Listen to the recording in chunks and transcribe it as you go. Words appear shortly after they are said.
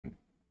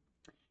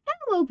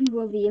Hello,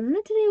 people of the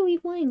internet. Today we'll be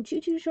playing Choo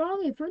Choo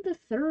Charlie for the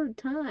third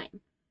time.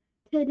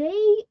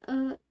 Today,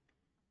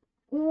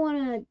 we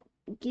want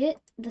to get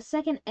the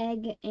second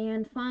egg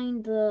and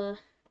find the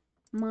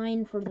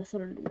mine for the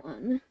third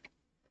one.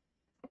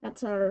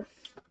 That's our.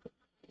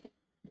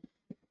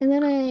 And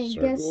then I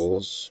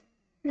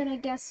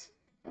guess,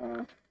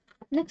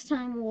 next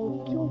time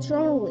we'll kill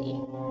Charlie.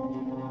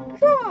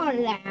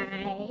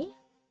 Charlie.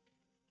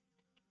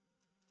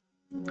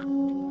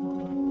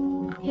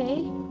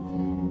 Okay,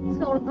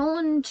 so we're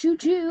going Choo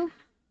Choo.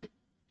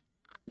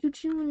 Choo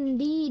Choo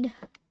indeed.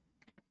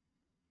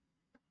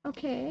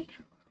 Okay.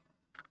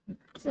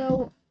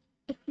 So,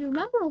 if you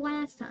remember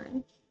last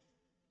time,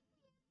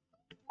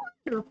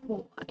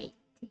 wonderful idea.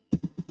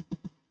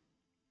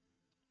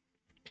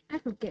 I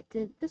forget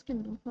this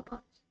can be fun.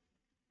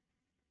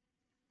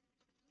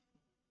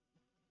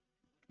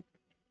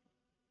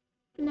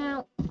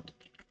 Now,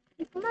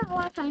 if you remember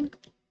last time,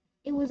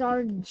 it was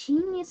our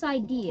genius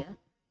idea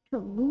to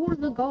lure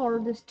the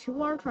guards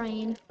to our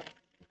train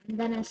and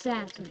then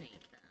assassinate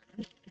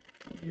them.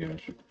 Yes.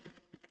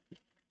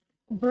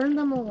 Burn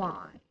them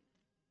alive.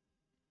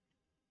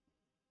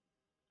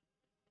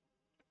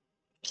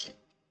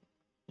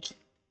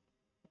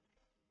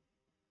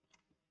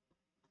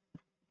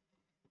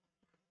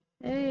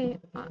 Hey,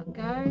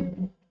 guy.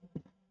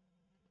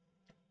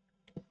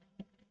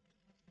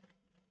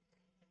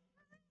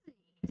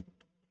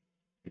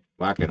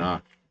 Blacking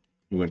off.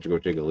 He went to go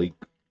take a leak.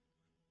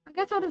 I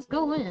guess I'll just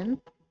go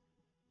in.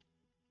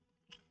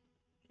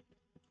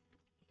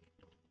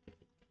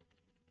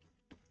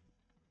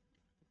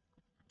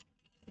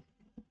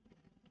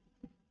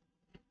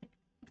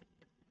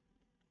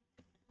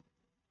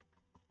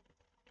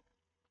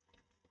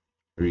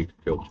 Or you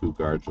could kill 2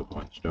 guards with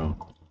 1 stone.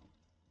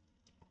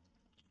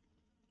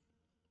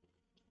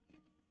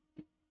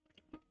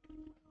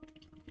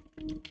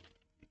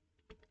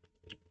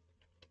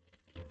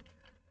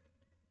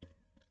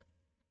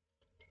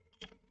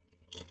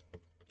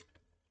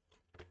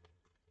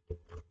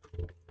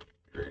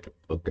 Ready to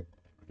book it.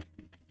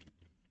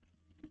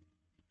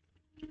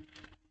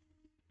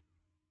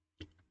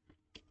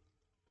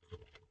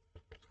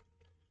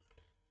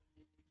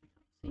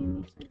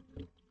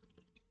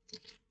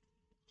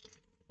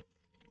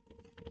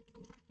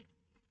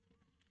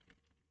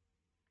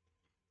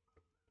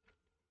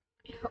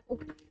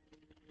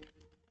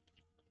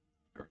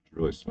 Guards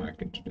really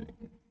slacking today.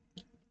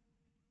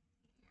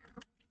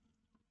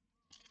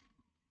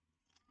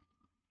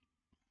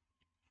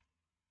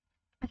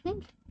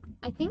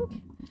 I think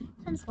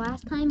since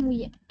last time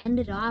we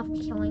ended off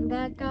killing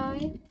that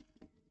guy,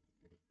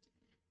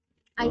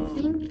 I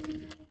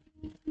think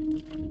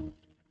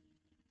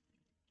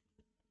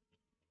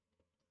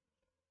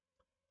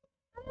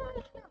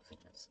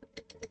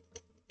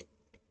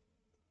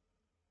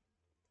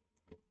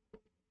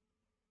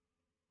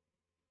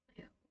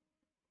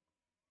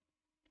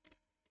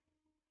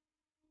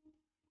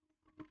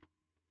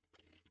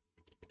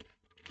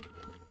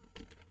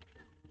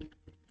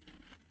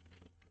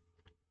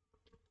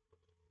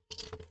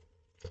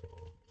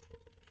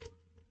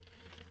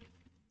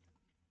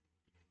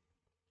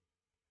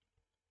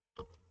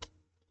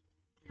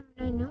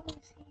I know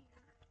he's here.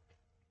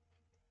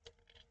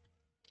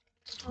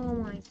 Oh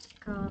my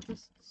god,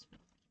 this is...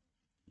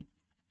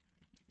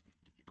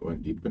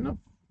 Going deep enough.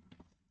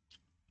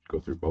 Go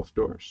through both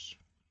doors.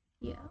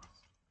 Yes.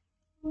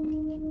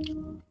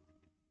 Do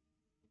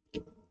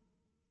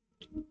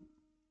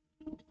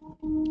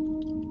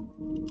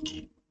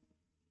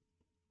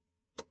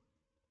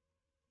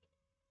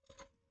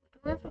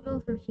I have to go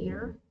through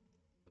here?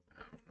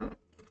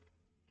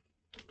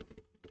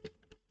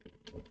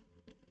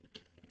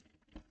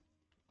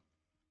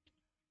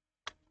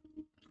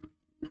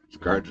 These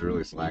guards are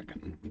really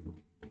slacking.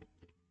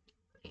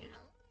 Yeah.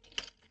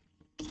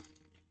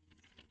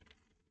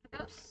 I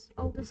guess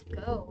I'll just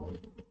go.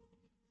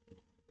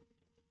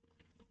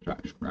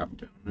 Trash crap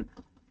down there.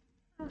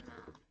 I don't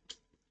know.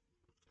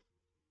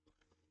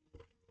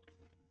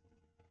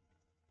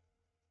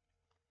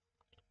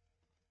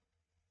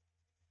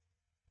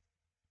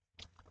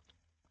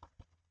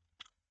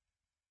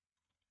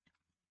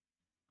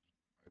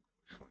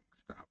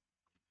 Stop.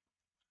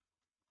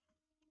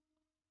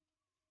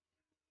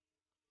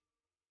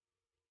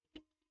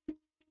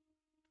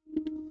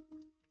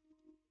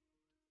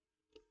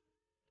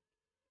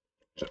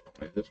 Just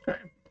play this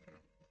game.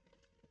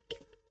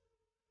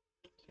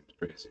 Seems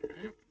crazy,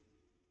 right?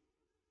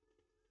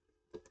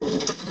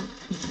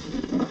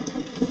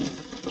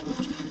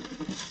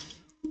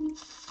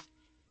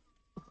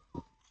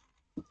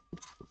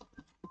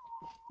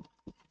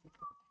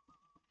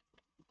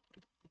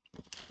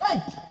 Hey,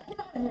 get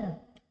out of here!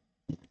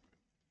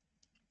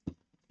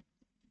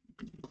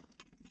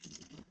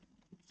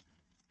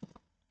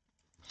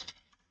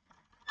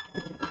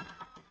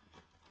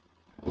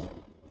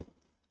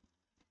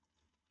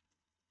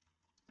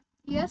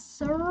 Yes,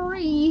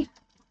 sirree.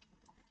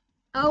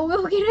 I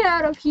will get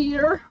out of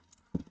here.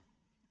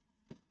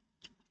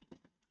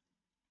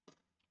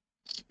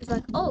 It's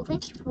like, oh,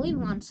 thank you for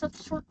leaving on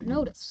such short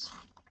notice.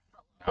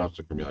 Now it's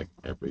gonna be like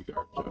every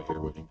guard's out here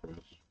waiting for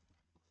us.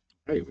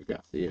 Hey, we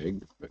got the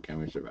egg, but can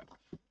we survive?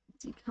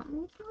 Is he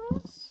coming for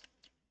us?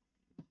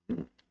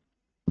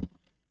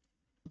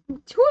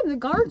 Two of the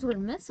guards were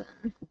missing.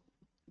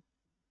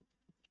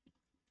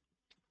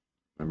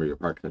 Remember, you're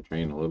parking the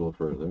train a little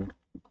further.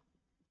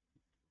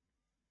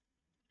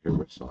 You're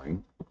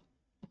whistling.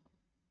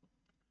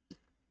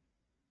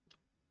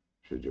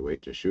 Should you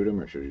wait to shoot him,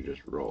 or should you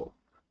just roll?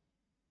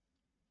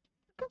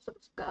 I guess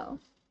let's go.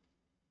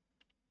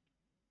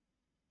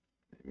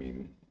 I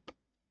mean,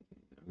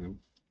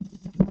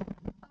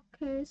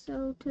 Okay,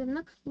 so to the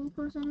next blue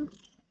person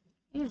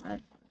and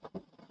red.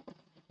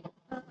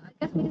 I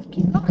guess we just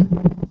keep going.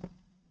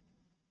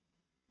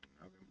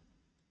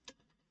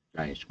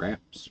 got any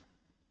scraps?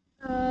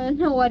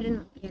 No, I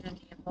didn't get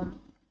any of them.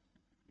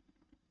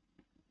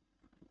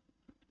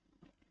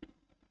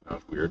 That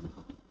was weird.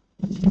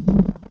 I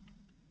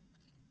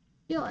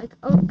feel like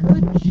a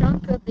good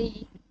chunk of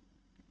the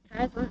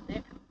guys weren't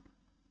there.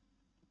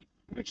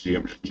 I see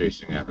him just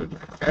chasing after the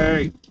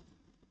Hey!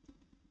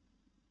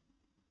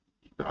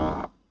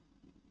 Stop.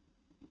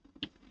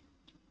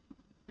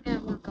 Yeah,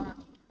 we're going.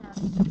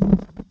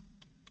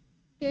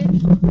 Okay.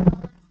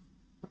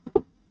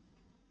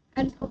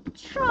 And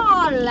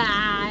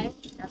Charlie.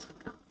 That's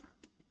what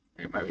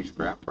There might be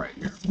scrap right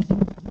here.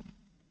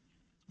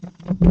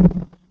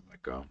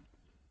 Like,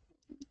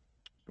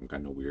 some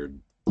kind of weird.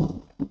 Maybe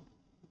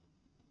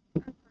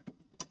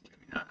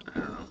not, I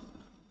don't know.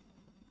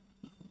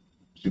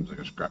 Seems like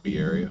a scrappy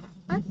area.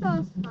 I saw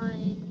a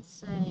sign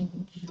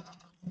saying.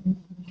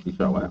 You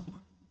saw what?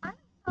 I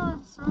saw a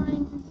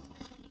sign.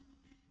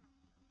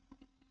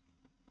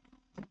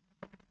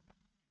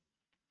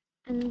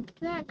 And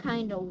that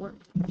kind of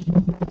worked.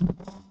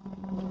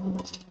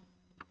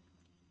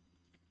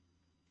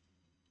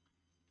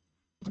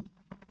 Okay,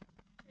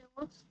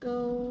 let's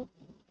go.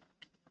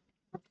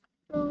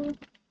 Go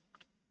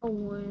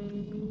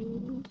away.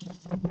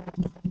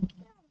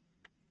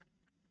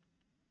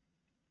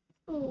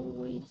 Go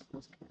away.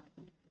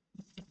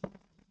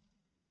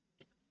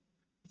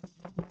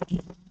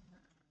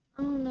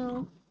 Oh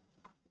no.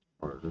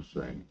 What is this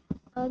saying?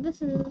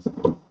 This is.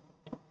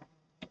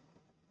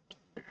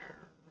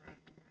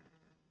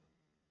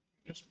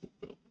 Just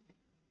built.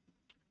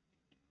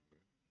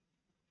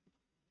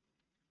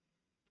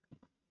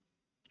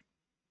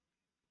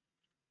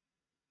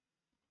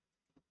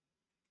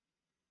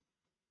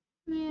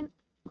 Man,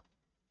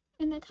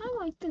 in a time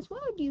like this, why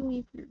would you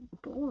leave your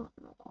door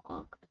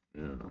unlocked?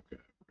 Yeah, okay.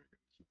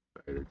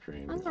 Spider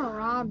train. I'm gonna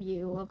rob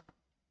you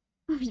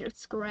of your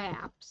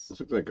scraps. This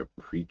looks like a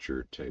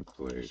preacher type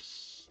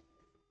place.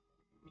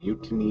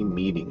 Mutiny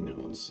meeting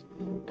notes.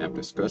 I've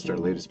discussed our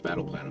latest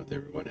battle plan with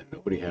everyone, and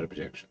nobody had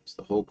objections.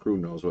 The whole crew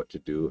knows what to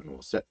do, and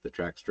will set the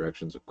track's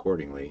directions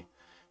accordingly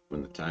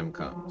when the time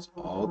comes.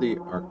 All the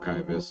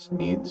archivist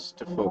needs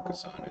to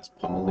focus on is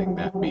pummeling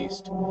that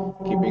beast,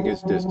 keeping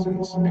his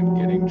distance, and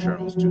getting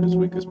Charles to his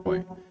weakest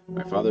point.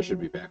 My father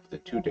should be back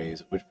within 2 days,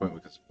 at which point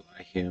we can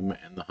supply him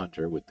and the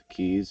hunter with the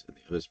keys and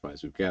the other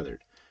spies we've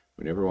gathered.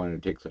 We never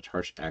wanted to take such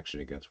harsh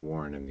action against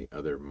Warren and the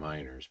other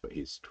miners, but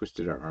he's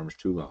twisted our arms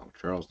too long.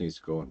 Charles needs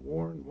to go, and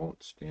Warren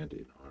won't stand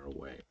in our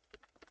way.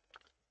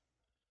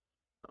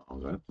 All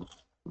that.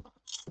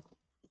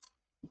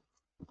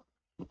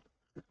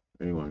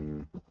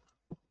 Anyone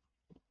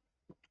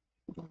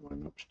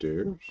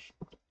upstairs?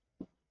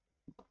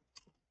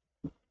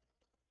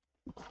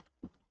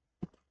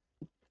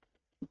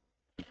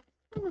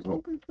 I was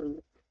looking for.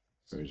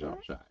 He's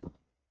outside.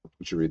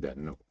 You should read that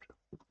note.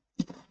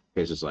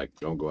 Case is like,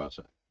 don't go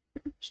outside.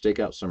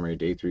 Stakeout summary,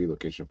 day 3,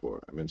 location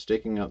 4. I've been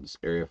staking out this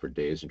area for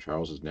days, and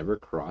Charles has never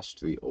crossed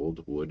the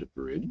old wood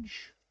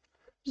bridge.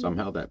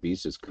 Somehow that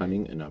beast is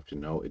cunning enough to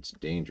know it's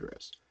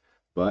dangerous.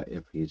 But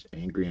if he's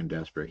angry and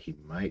desperate, he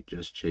might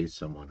just chase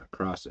someone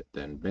across it.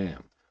 Then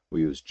bam.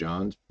 We use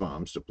John's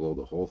bombs to blow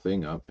the whole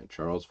thing up, and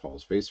Charles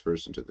falls face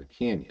first into the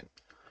canyon.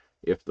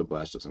 If the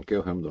blast doesn't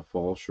kill him, the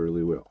fall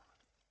surely will.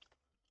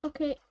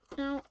 Okay,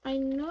 now I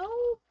know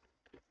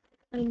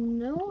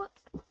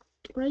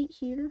right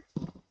here.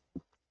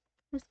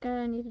 This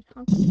guy I need to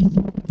talk to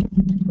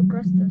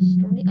progress the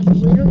story. I'm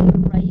literally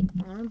right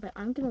on him, but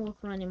I'm gonna look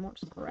for any more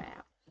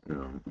scrap.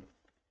 No.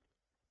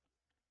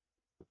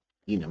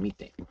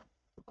 Dinamite.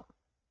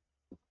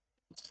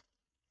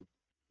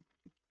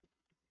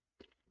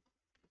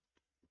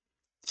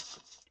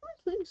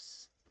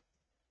 Where's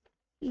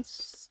these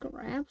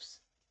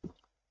scraps?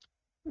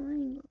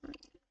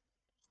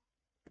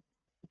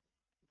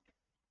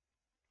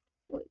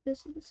 Wait, this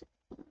is the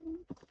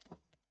same.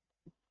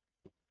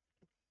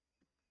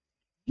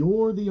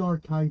 You're the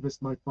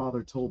archivist my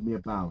father told me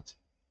about.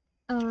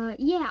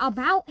 Yeah,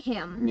 about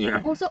him.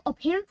 Yeah. Also,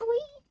 apparently,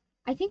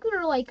 I think we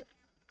were like,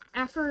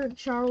 after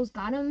Charles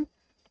got him,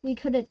 we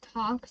could have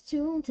talked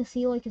to him to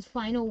see like his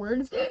final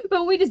words,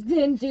 but we just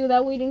didn't do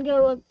that. We didn't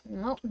go like,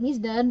 well, he's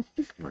dead.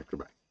 Right,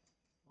 goodbye.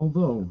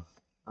 Although,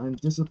 I'm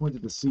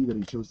disappointed to see that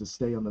he chose to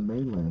stay on the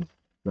mainland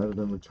rather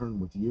than return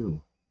with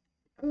you.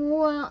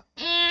 Well,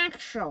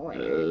 actually,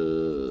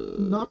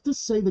 Not to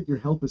say that your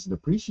help isn't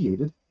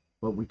appreciated.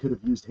 but we could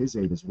have used his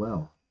aid as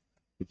well.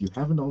 If you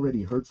haven't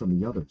already heard from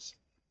the others,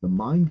 the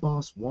mine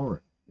boss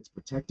Warren is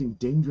protecting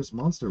dangerous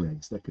monster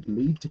eggs that could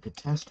lead to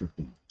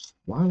catastrophe.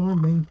 While our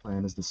main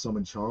plan is to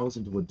summon Charles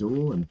into a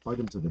duel and fight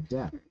him to the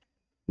death,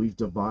 we've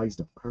devised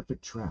a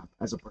perfect trap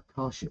as a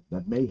precaution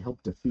that may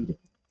help defeat him.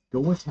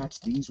 Go attach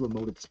these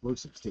remote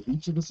explosives to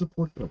each of the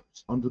support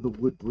pillars under the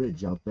wood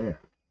bridge out there.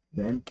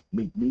 Then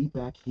meet me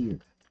back here.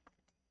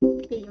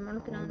 Okay, you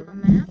mark it on the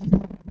map.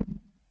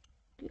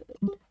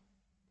 Good.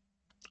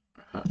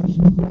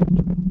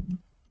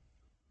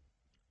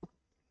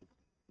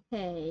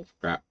 Hey.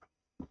 Crap.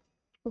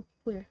 Oh,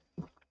 where?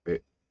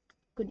 Wait.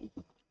 Goody.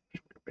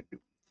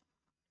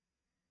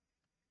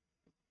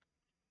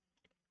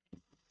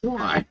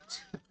 Why?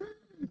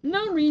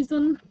 No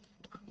reason.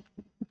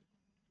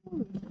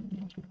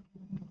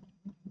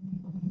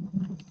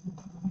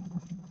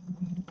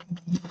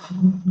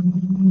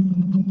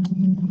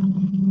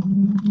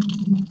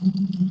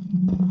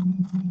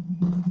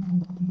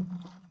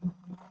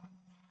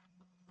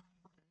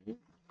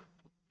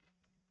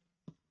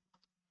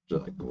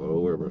 Does it like glow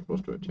where we're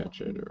supposed to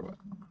attach it or what?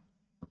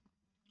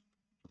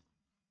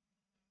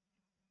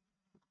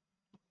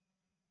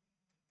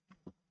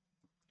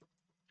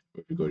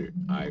 If you go to your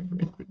eye for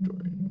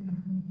inventory.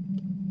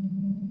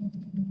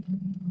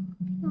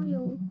 Oh,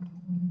 yo.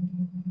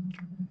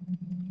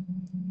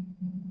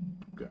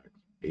 Got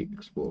 8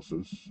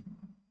 explosives.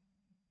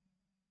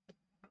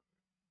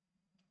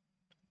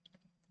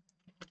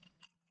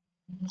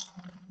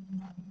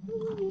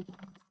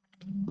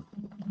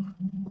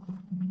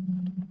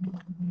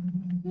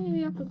 Maybe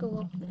I have to go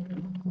up there.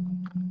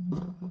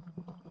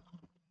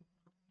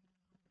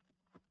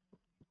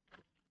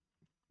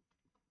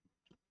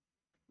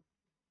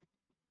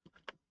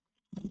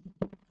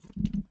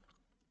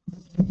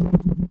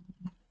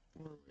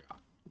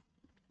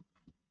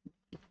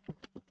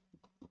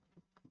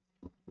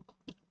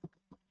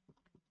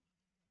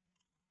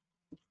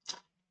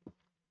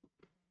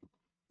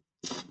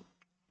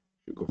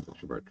 Should go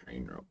fix up our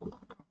train real quick.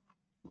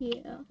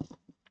 Yeah.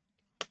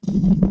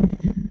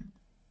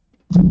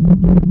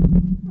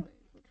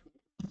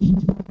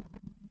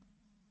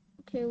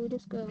 Okay, we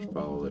just go.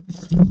 Follow it.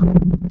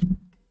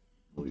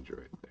 Lead you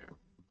right there.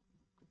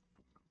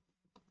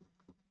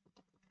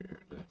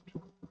 Here's that.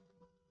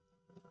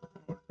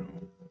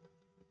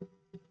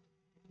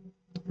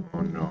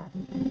 Oh no.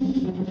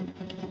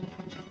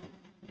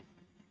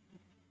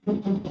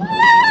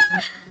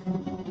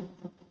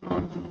 Oh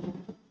no.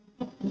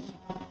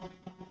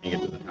 You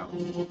get to the house.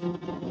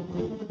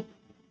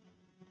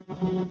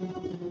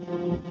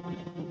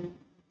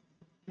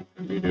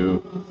 If you do,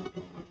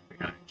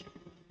 behind you.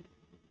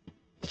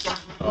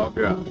 Oh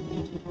god.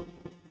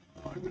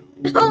 Oh no.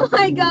 Oh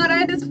my god,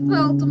 I just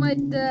fell to my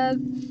death.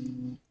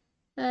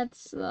 That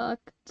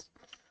sucked.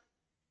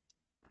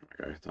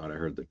 I thought I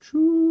heard the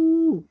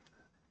choo.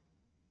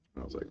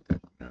 I was like,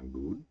 that's not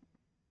good.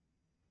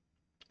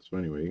 So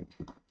anyway,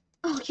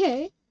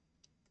 Okay.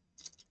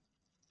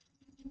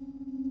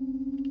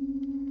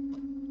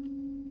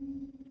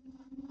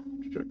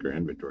 check our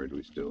inventory. Do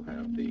we still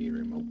have the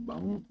remote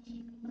bone?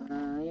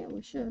 Yeah,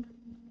 we should.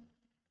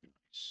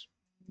 Nice.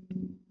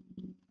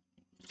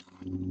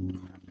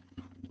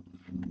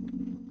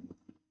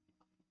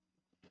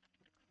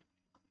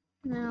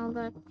 Now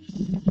that.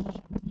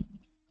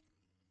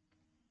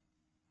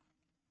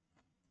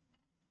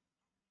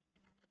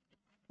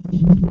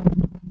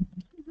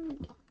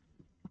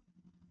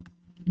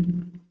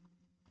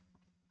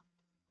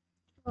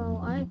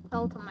 Well, I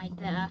fell to my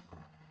death.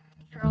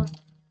 Charles.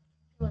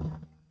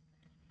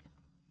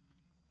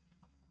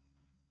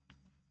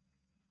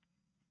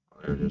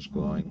 They're just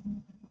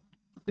glowing.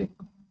 Think.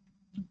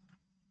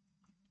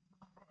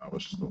 I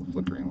was still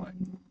flickering light.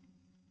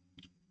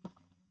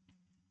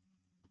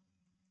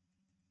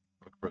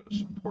 Look for the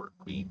support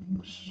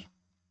beams.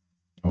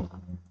 Oh.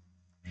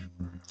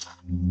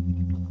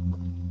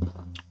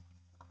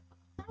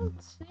 I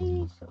don't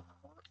see support.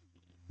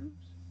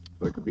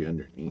 That could be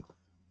underneath.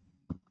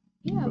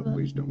 Yeah, But but.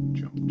 please don't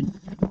jump.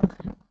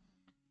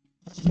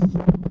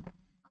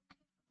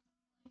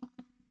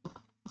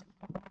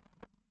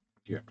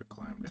 You have to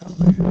climb down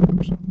the hill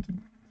or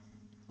something.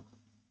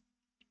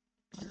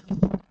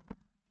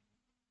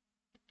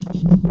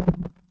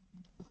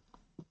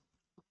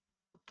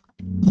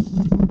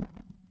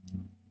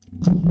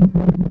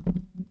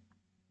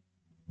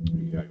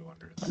 You gotta go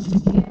under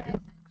that. Yeah.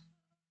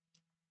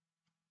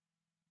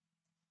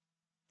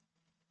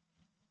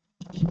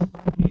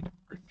 Need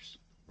bricks.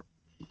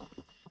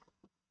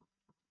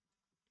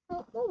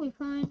 Well, we'll be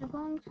fine as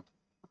long as.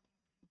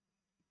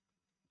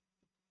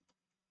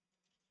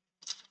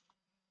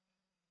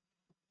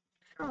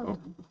 Charles.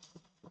 Oh.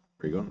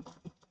 Where you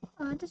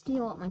going? Just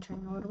heal up my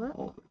train a little bit.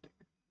 Oh,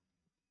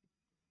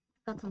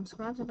 Got some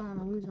scraps, I don't want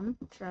to lose them,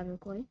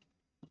 tragically.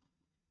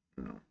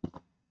 no.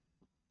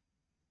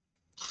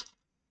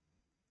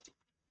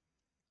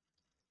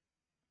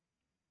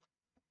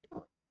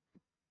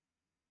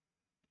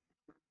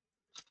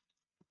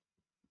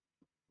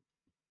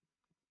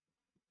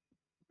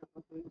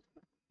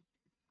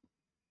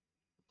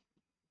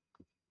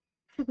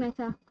 I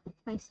thought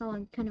I saw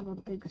like kind of a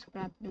big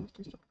scrap, but it was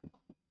just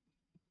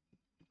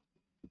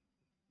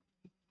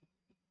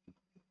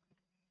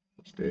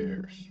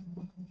Stairs.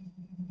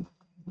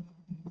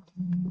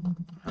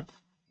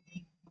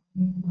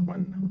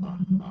 One,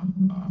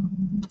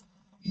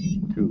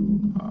 two,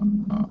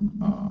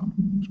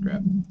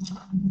 scrap.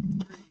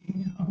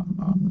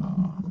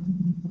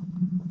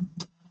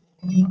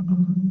 Three,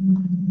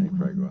 they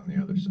probably go on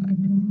the other side.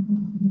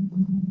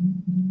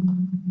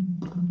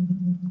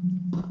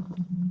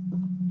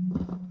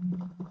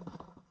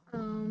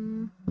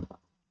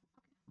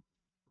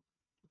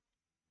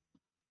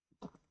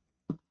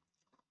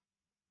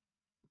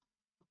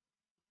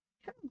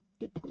 how do I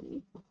get to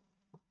the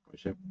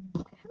What's that?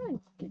 how do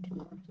I get to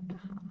the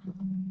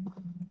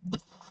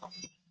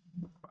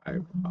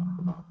 5,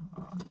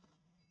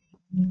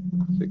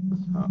 6,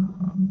 7,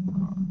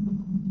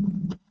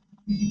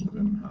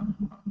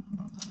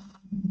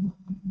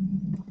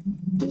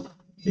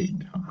 8,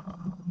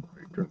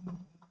 return.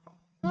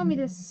 Want me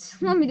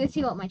to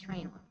see what my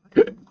train was.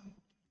 Good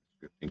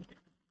thinking.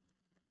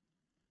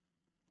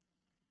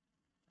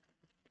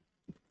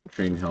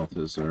 Train health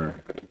is our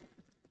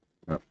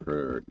top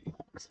priority.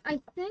 I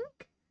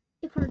think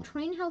if our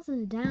train health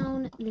is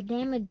down, the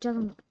damage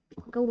doesn't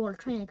go to our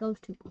train, it goes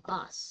to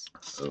us.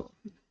 Oh,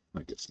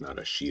 like it's not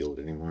a shield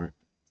anymore.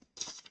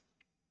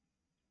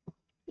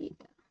 Yeah.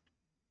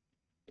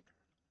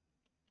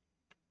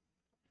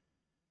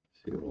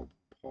 See what old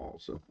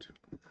Paul's up to.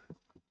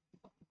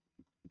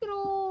 Good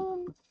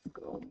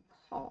old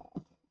Paul.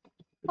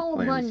 This Paul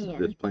plan,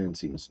 Bunyan. this plan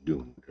seems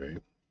doomed, right?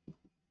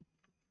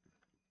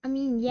 I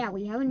mean, yeah,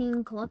 we haven't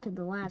even collected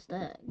the last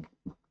egg.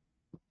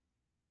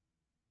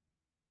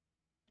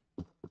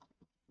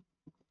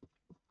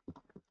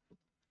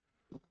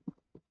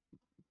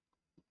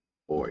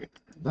 Boy,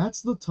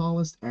 That's the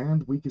tallest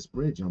and weakest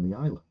bridge on the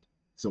island.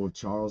 So if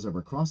Charles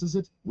ever crosses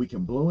it, we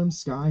can blow him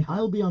sky high.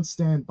 I'll be on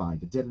standby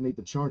to detonate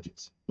the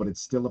charges, but it's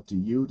still up to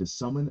you to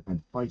summon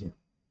and fight him.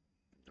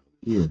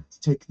 Here,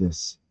 take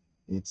this.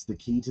 It's the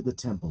key to the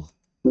temple.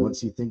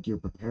 Once you think you're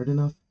prepared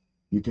enough,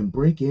 you can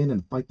break in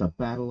and fight the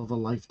battle of a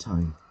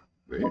lifetime.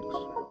 thanks.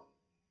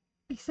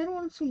 I said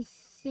once we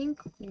think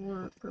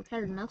we're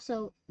prepared enough,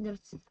 so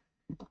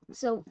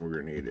We're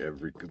gonna need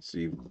every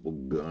conceivable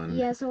gun.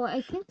 yeah, so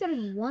I think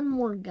there's one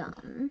more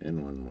gun.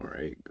 And one more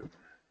egg.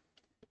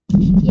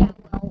 Yeah,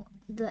 well,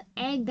 the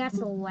egg, that's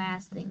the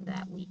last thing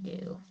that we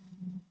do.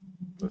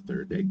 The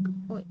third egg.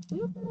 Wait,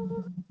 we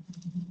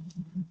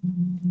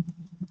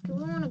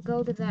want to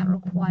go to that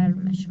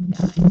required mission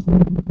guy.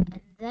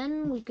 And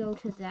then we go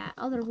to that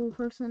other blue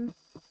person.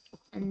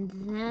 And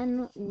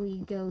then we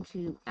go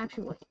to,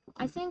 actually, wait,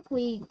 I think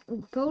we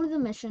go to the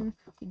mission,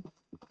 we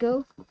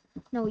go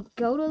to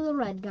the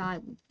red guy,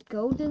 we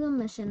go to the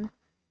mission,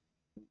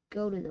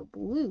 go to the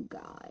blue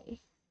guy,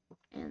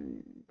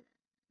 and,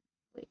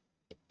 wait.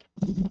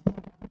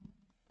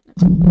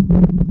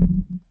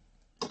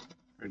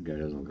 Red guy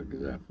doesn't look like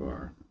he's that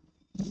far.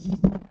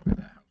 By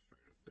that house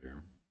right up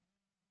there.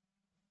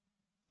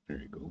 There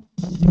you go.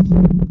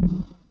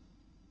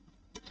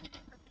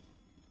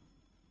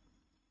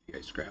 You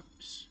guys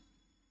scraps.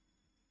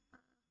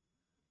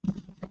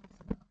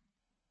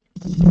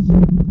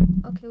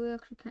 Okay, we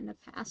actually kind of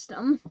passed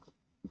him.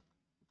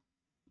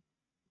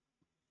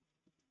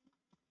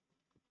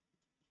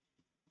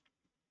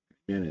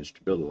 Managed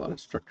to build a lot of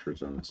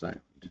structures on this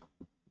island.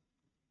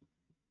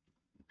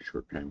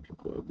 Short time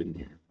people have been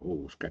here.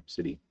 Oh, Scrap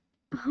City.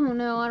 Oh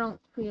no, I don't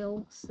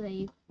feel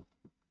safe.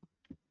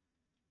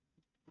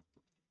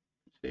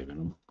 Saving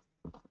them.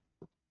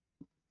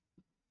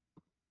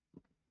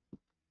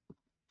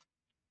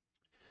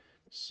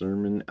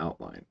 Sermon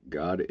outline.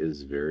 God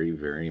is very,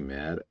 very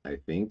mad. I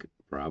think,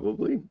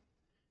 probably.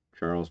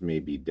 Charles may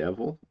be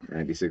devil,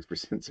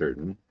 96%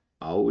 certain.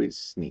 Always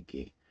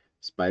sneaky.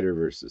 Spider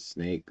versus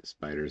snake.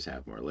 Spiders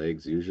have more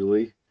legs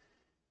usually.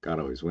 God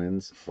always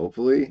wins.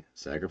 Hopefully.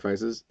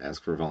 Sacrifices.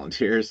 Ask for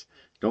volunteers.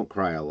 Don't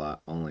cry a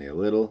lot, only a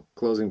little.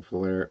 Closing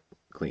flare.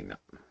 Clean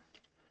up.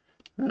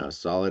 Oh,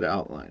 solid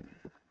outline.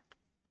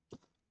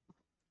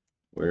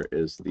 Where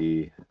is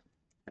the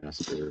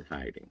master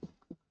hiding?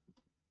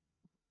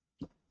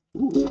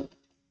 Ooh.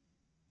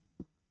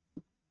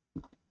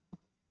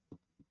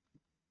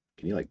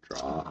 Can you like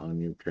draw on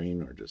your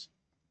train or just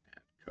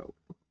add code?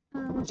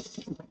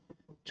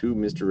 To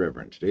Mr.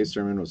 Reverend, today's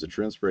sermon was a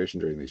true inspiration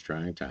during these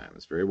trying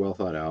times. Very well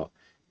thought out,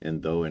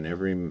 and thorough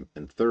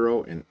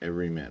in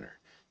every manner.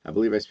 I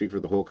believe I speak for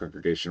the whole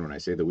congregation when I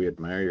say that we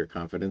admire your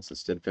confidence and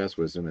steadfast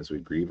wisdom as we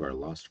grieve our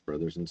lost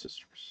brothers and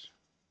sisters.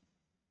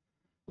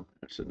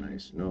 That's a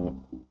nice note.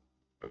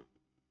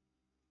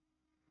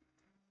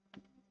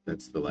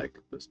 That's the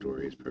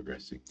story is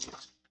progressing.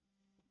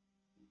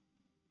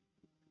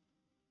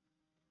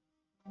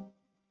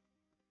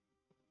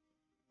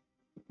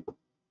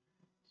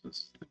 This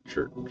is the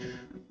church.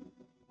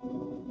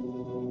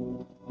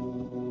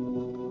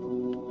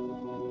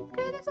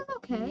 Okay, this is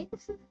okay.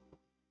 This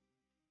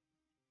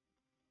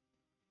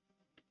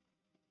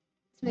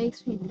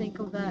makes me think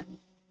of that.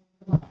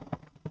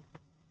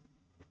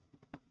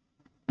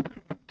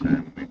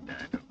 Time we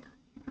died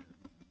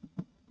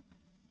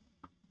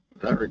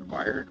Is that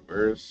required?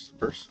 Where's the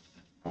person?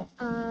 Oh,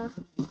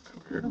 over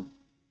here.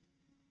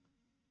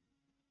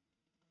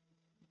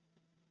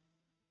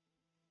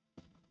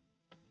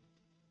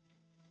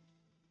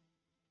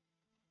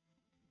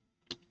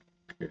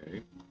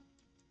 Okay.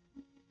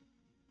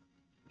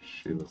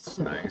 She looks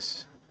So,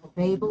 nice.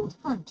 fabled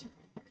hunter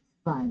has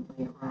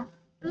finally arrived.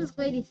 This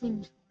lady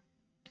seems.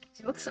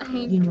 She looks You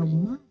angry. know,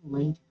 my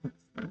late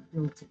husband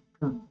built a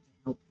gun to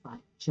help fight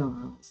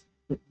Charles,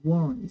 but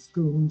Warren's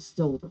goons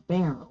stole the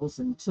barrels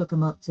and took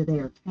 'em up to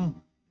their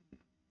camp.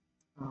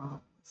 Oh,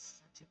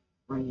 such a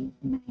brave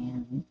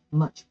man.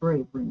 Much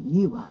braver than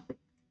you, I think.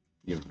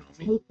 You don't know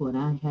me. Take what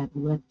I have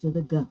left of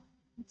the gun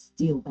and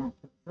steal back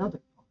those other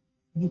parts.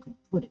 You can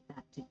put it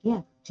back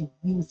together to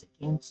use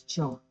against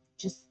Charles.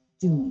 Just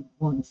do me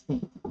one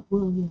thing,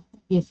 will you?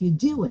 If you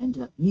do end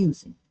up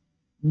using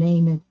it,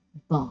 name it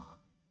Bob,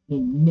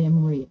 in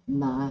memory of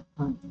my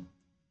honey.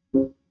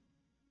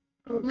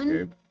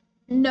 Okay.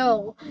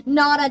 No,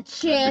 not a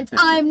chance.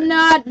 I'm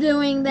not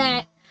doing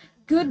that.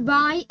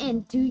 Goodbye,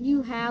 and do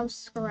you have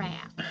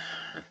scrap?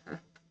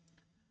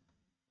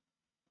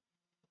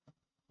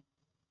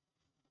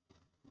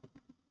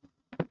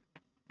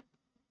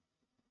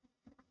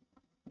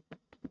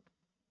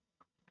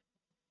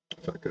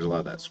 I feel like there's a lot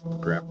of that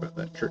scrap at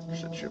that church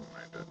that she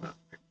might have not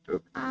picked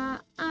up.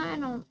 I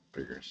don't.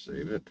 Figure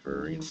save it for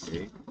a rainy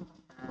day.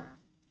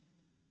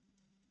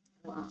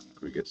 Well,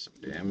 Could we get some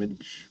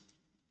damage?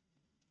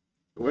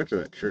 Go back to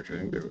that church. I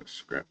think there was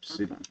Scrap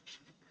City.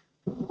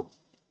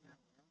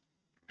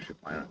 She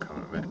might not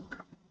coming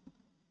back.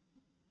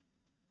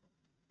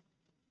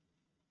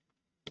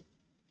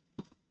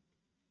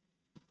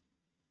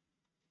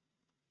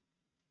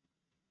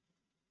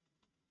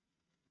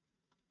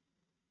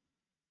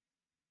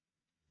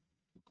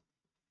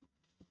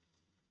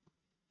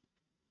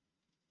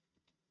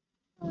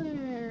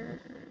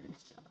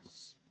 where's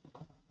this?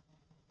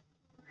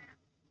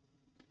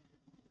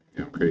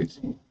 Yeah, I'm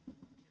crazy.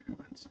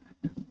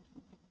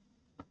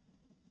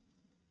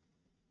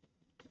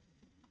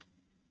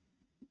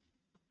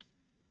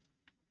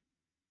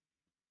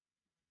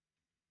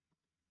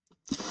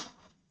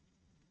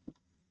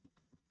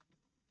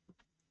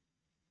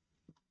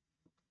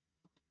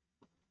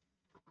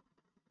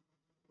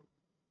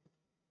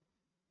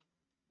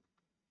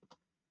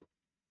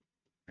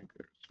 I think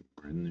there's some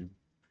more in there.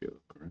 If you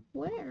look around.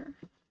 Where?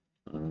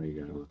 Oh,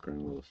 you gotta look around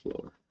a little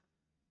slower.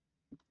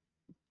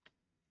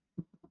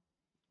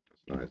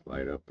 It's not as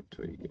light up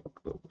until you get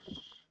close.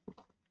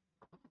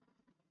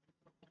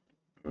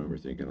 I remember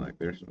thinking like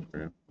there's some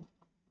scrap.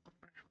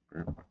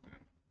 Scrap.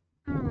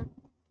 Oh,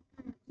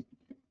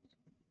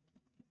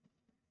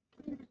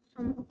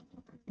 some.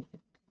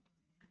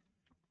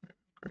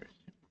 Crazy.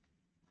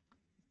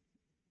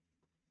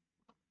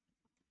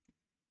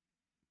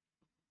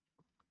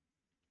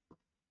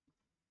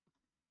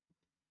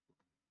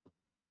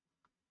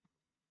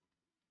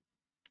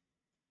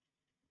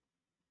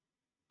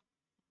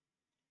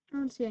 I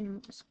don't see any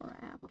more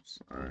scraps.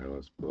 Alright,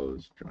 let's blow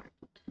this joint.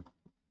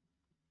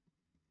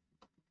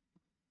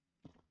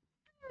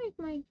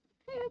 Hey,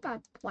 I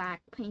got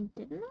black paint,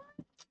 didn't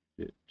I?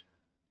 Shit.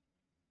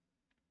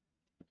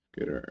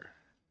 Get our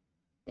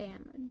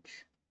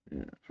Damage.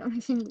 Yeah. The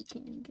only thing we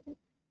can get.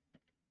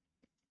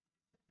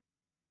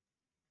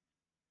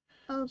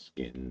 Oh,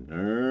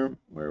 Skinner.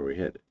 Where are we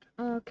headed?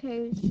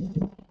 okay.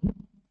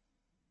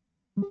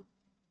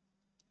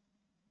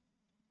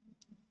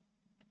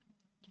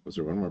 Was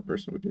there one more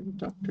person we didn't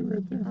talk to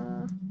right there?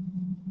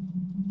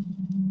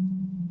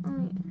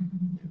 Oh,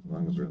 As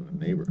long as we're in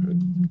the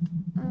neighborhood.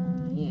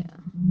 yeah.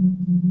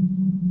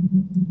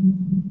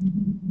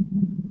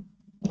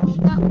 Well,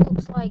 that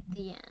looks like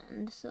the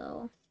end,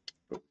 so.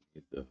 Oh,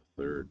 get the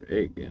third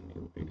egg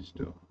anyway,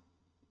 still.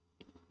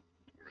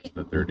 Where's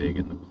the third egg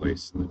in the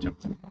place in the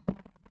temple?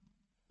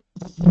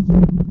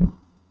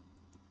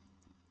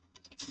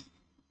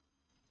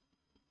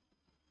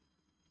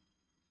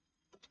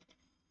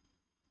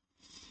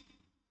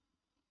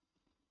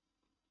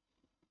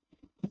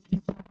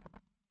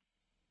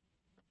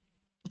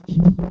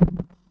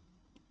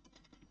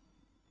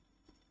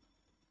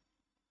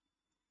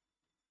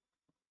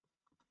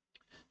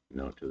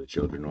 Note to the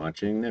children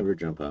watching, never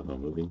jump off a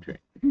moving train.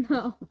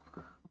 No.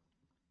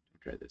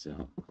 Try this at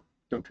home.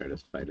 Don't try to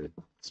fight a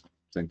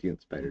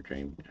sentient spider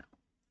train. Yeah.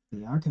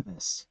 The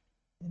Archivist,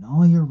 in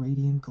all your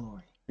radiant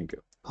glory. Thank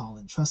you. Paul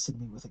entrusted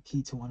me with a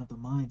key to one of the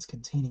mines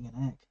containing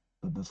an egg.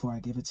 But before I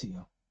give it to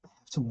you, I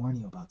have to warn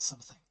you about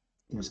something.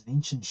 There's an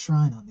ancient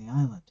shrine on the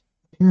island,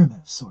 a pyramid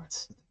of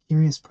sorts, with a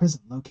curious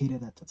prism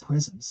located at the top. The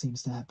prism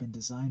seems to have been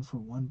designed for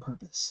one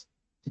purpose,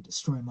 to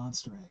destroy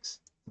monster eggs.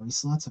 3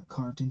 slots are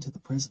carved into the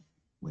prism,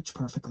 which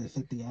perfectly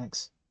fit the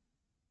eggs.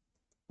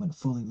 When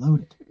fully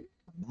loaded,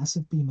 a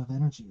massive beam of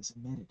energy is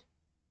emitted,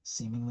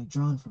 seemingly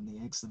drawn from the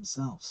eggs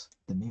themselves.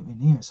 The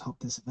mutineers hope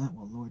this event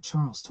will lure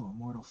Charles to a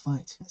mortal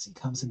fight as he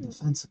comes in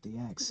defense of the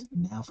eggs.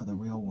 Now for the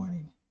real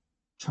warning.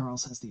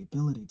 Charles has the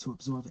ability to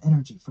absorb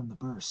energy from the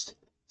burst,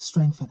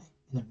 strengthening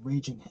and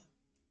enraging him.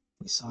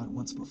 We saw it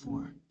once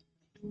before.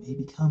 and may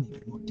become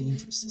even more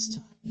dangerous this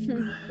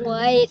time.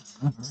 What?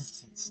 However,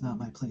 it's not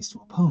my place to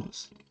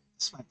oppose,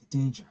 despite the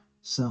danger.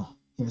 So,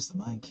 here's the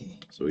mine key.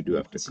 So we do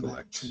have to Once you have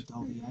collect retrieved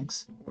all the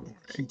eggs one and more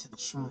the key egg. to the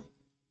shrine,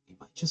 we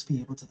might just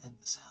be able to end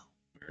this hell.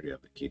 We already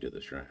have the key to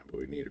the shrine, but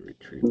we need to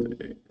retrieve the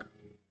egg,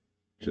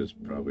 which is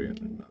probably in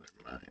another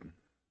mine.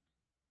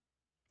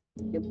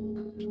 Yep.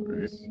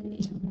 Right.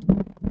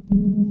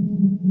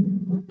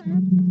 Okay.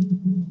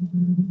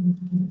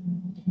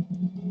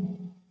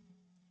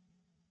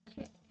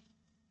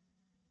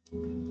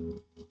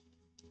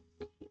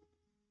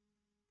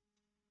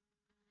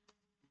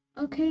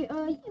 Okay, you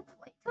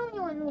play. Tell me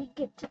when we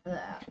get to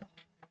that.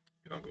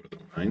 You want to go to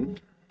the mine?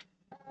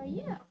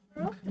 Yeah.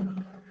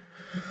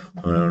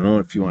 I don't know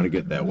if you want to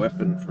get that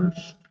weapon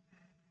first.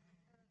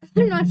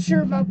 I'm not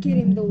sure about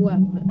getting the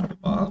weapon.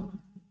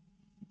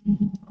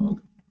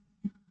 Okay.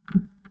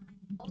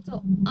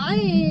 Also, I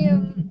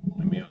am.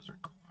 I mean, it was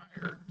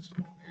required, so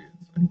maybe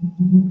it's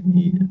like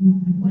needed.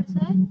 What is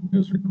that? It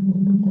was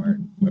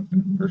required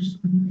weapon person.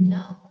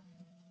 No.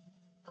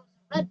 It was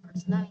a red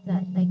person. That means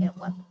that they get a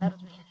weapon. That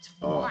doesn't mean it's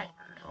required.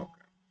 Okay.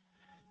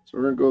 So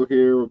we're gonna go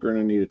here. We're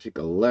gonna need to take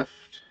a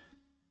left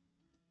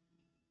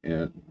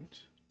and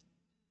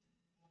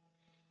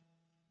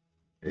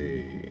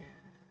a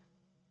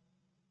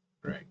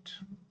right,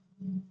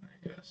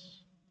 I guess.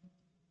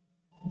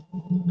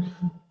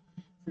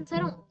 Since I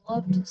don't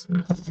love to speak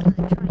in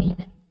the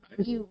train,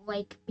 you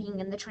like being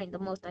in the train the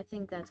most. I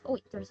think that's. Oh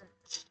wait, there's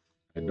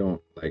a. I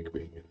don't like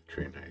being in the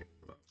train. I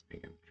love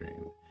being in the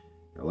train.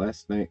 At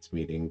last night's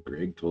meeting,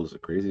 Greg told us a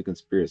crazy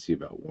conspiracy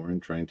about Warren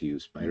trying to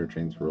use spider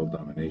trains for world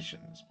domination.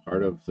 As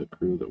part of the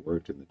crew that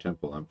worked in the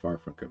temple, I'm far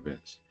from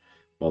convinced.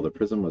 While the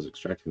prism was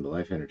extracting the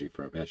life energy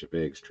from a batch of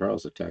eggs,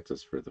 Charles attacked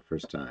us for the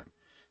first time.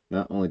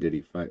 Not only did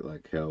he fight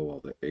like hell while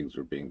the eggs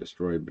were being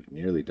destroyed, but he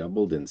nearly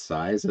doubled in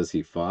size as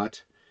he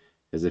fought,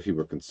 as if he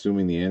were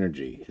consuming the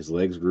energy. His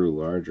legs grew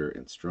larger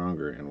and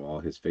stronger, and while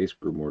his face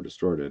grew more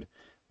distorted,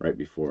 right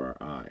before our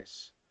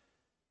eyes.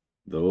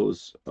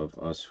 Those of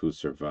us who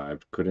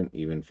survived couldn't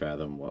even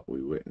fathom what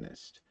we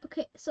witnessed.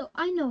 Okay, so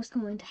I know what's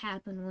going to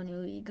happen when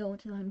we go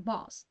into the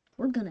boss.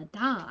 We're gonna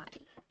die.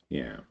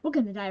 Yeah. We're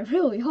gonna die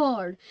really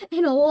hard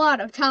and a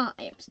lot of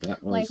times.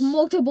 That was like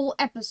multiple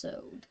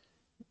episodes.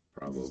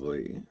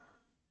 Probably.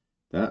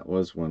 That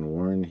was when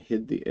Warren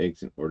hid the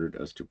eggs and ordered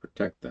us to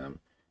protect them.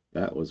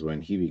 That was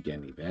when he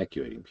began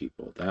evacuating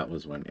people. That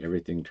was when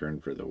everything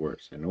turned for the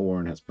worse. I know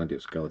Warren has plenty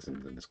of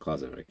skeletons in his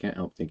closet, but I can't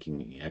help thinking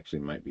he actually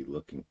might be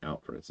looking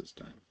out for us this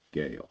time.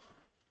 Gale.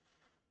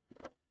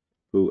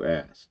 Who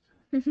asked?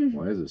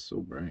 Why is it so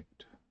bright?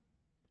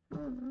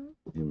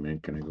 Hey man,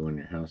 can I go in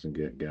your house and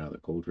get out of the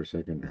cold for a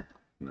second? Or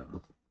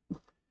no?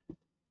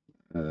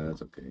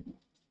 That's okay.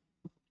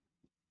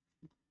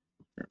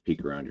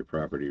 Peek around your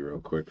property real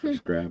quick for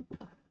scrap.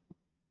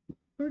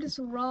 We're just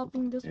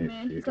robbing this If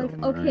man. you He's like,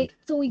 don't okay, mind.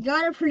 so we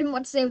gotta pretty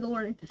much save the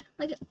world.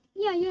 Like,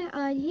 yeah, do you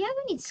have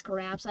any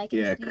scraps I can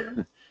Yeah,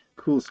 steal?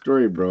 cool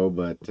story, bro,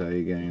 but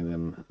you got any of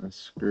them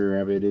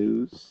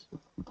scrappy-doos?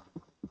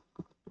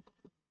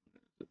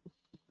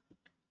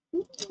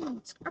 Ooh,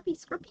 Scrappy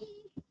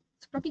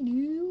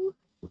Doo.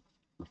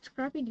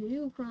 Scrappy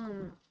Doo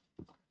from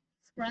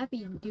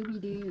Scrappy Dooby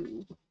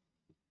Doo.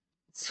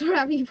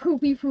 Scrappy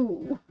Poopy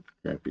Poo.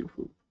 Scrappy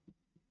poop.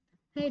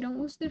 Hey, don't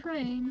lose the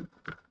train.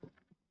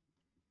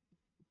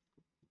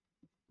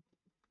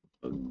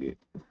 Okay.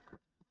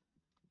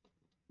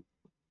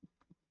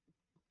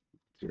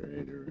 It's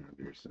right around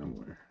here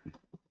somewhere.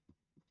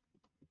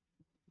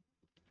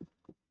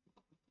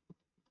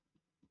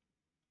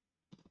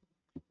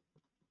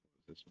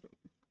 This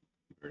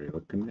already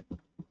looking at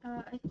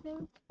I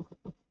think,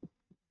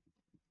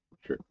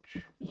 church.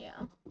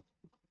 yeah.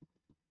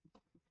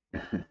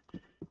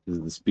 This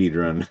is the speed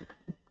run.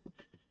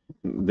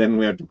 Then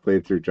we have to play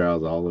through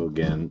Trials all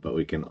again, but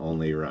we can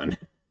only run.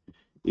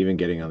 Even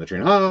getting on the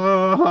train.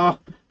 Ah!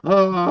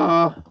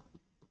 Ah!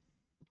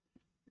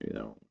 You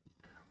know.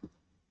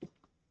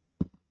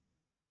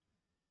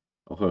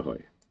 Oh, hoy,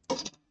 hoy.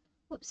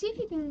 Well, see if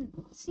you can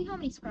see how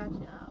many scraps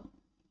you have.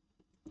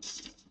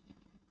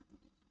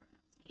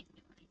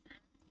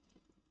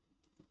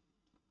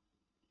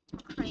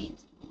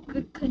 Train's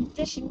good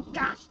condition.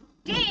 Gosh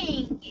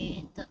dang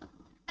it!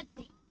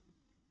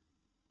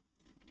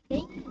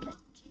 Dang it.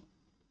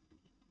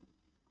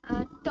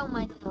 Don't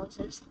mind the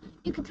noises.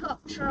 You can tell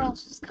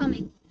Charles is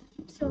coming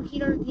to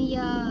hear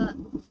the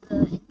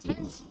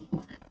intensity.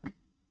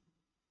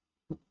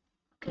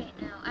 Okay,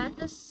 now at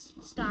this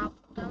stop,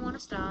 don't want to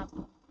stop.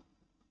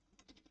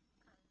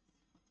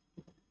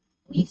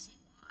 We see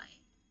why.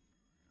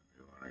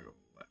 We want to go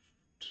left.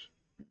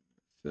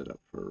 Set up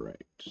for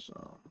right.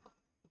 So.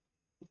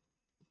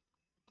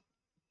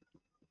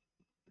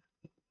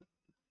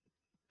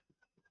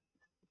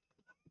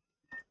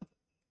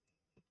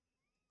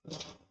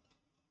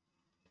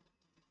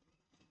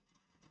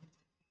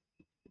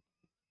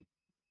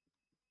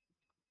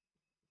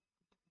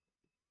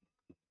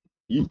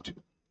 Yeet.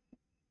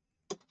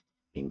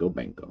 Bingo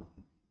bango.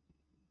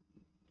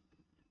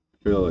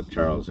 I feel a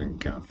Charles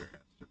encounter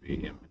has to be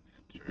imminent,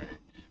 right?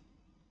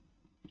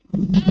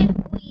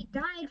 And we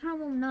died from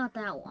them not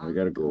that long. We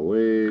gotta go a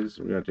ways.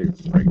 We gotta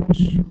take a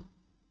right.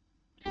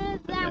 And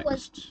that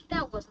wasn't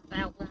that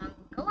long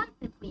ago. I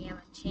think we have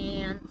a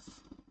chance.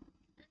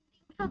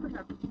 These covers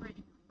are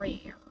pretty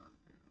rare.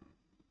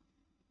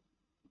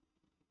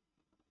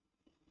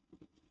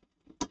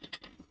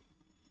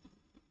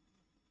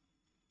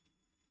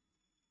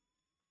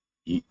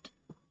 Eat.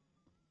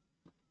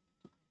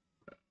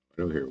 I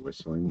don't hear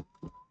whistling.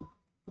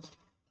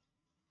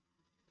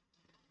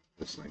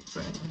 Whistling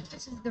thing.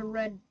 This is the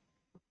red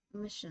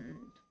mission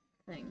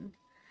thing.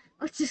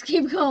 Let's just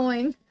keep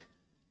going.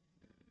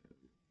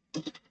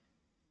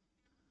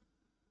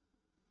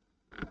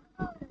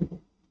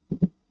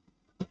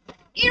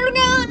 Ear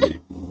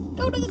gun!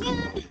 Go to the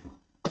gun!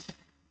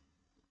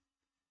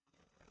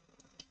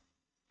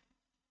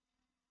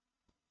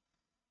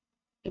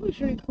 It would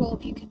be really cool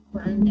if you could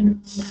burn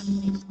that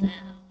place down.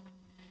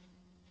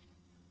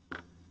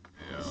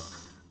 Yeah.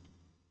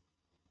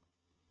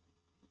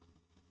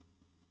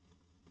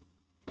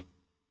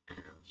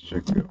 Okay, let's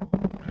check the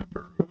old map.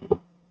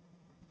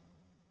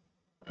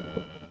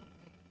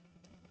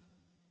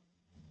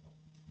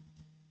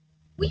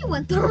 We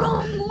went the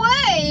wrong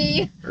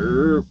way!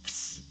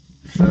 Oops.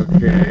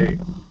 Okay.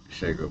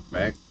 Should I go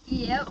back?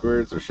 Yep.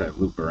 Backwards or should I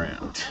loop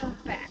around?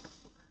 Back.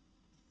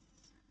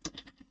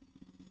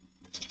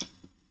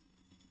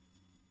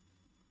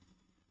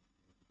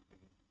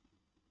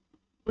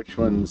 Which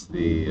one's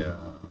the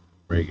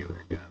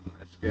regular gun?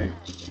 This game.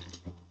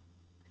 Just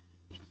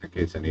in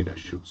case I need to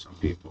shoot some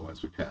people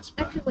as we pass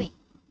by. Actually, wait.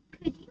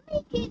 Could you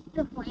make it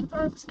the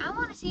flamethrowers? I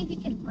want to see if you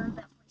can burn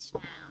that place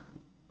down.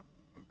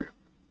 Okay.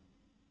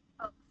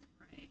 Oh,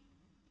 right.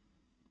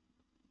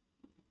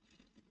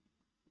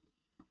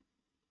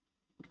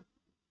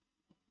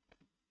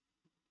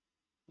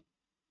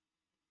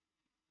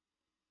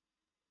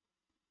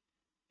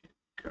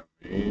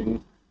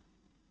 Coming.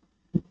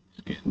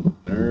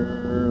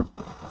 Skinner.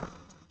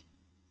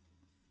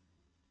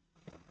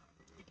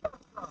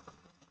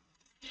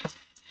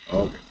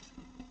 Okay.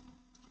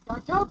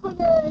 Watch out for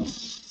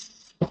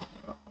this! Okay.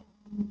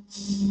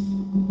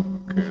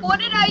 What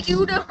did I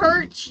do to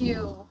hurt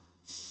you?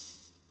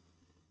 Is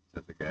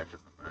that the guy from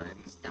the mine?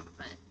 Stop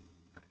it.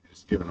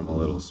 Just giving him a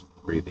little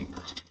breathing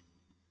room.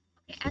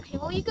 Okay, actually,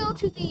 will you go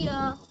to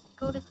the,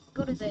 go to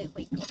the,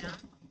 wait, go down.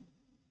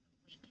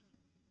 Wait.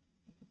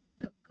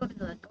 Go to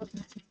the.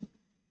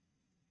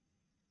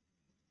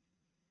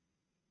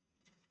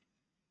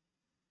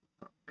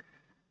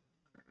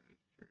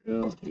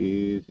 Real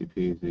easy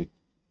peasy.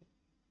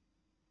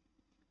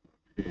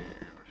 Okay.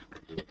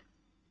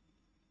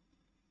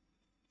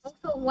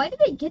 Also, why did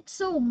I get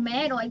so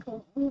mad? Like,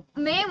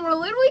 man, we're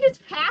literally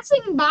just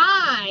passing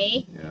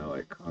by. Yeah,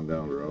 like calm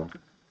down, bro.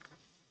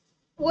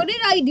 What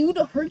did I do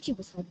to hurt you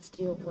besides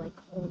steal, like,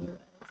 all your...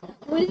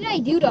 What did I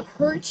do to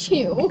hurt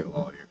you? Kill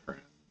all your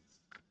friends.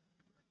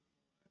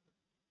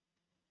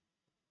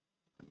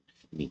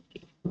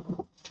 Sneaky.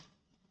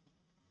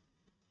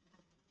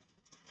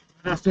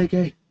 Not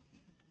Snake.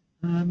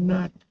 I'm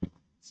not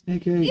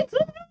Snake. It's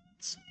a...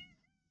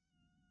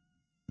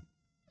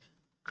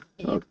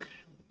 Okay.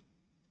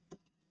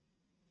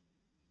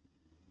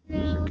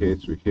 Just in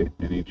case we hit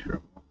any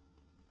trouble.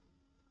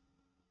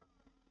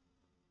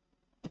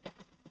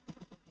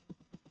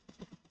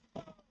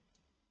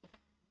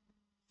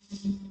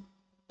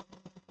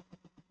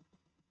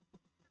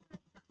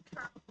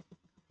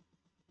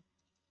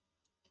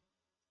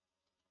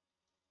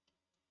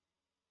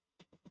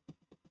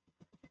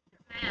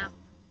 Map.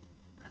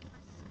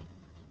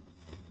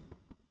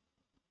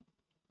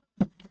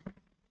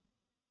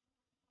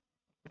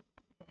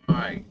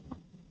 Why?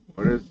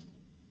 What is...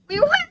 We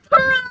went the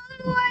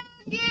wrong way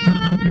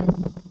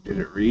again! Did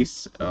it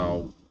reset?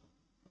 Oh.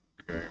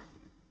 Okay.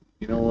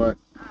 You know what?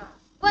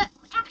 But,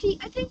 actually,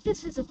 I think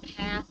this is a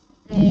path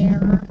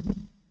there.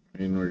 I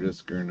mean, we're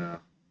just gonna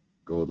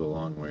go the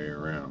long way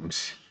around.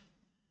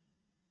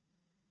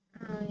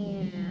 Oh,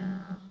 yeah.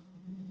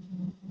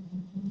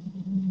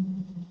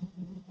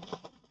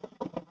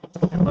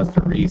 It must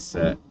have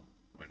reset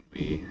when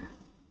we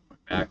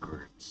went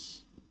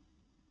backwards.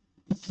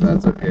 So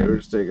that's okay, we're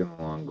just taking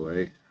the long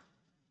way.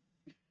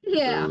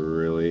 Yeah.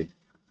 Really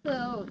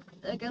So,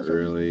 I guess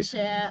Really? we'll just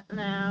chat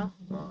now.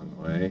 long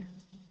way.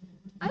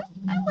 I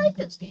like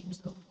this game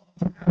so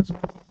far. That's cool.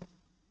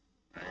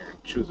 I'm gonna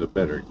choose a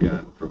better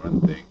gun for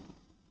one thing.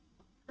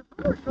 The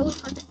fun is really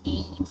hard to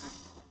aim.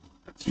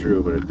 That's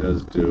true, but it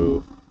does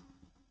do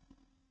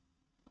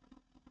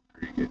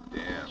pretty good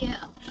damage.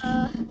 Yeah,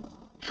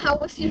 how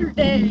was your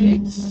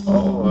day?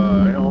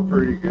 Oh, you know,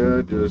 pretty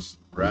good. Just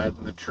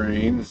riding the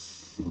train.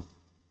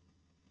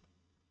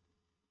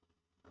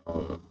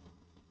 Oh,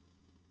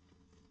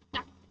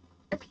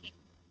 Okay,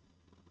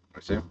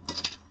 what's that?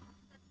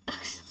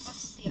 let's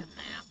see a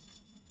map.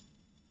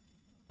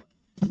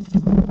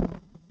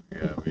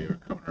 Yeah, we were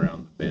coming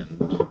around the bend.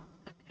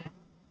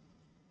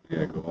 We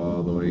gotta go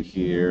all the way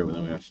here, and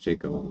then we have to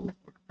take a. We're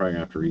probably gonna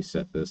have to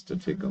reset this to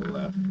take a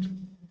left,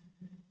 and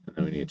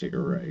then we need to take a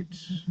right,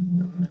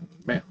 and then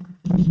bam.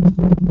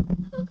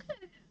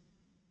 Okay.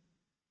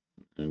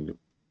 And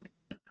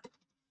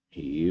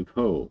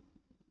Oh.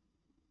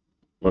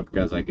 One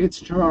guy's like, it's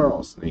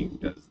Charles. And he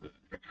does the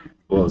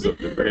blows up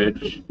the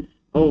bridge.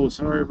 Oh,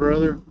 sorry,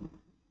 brother.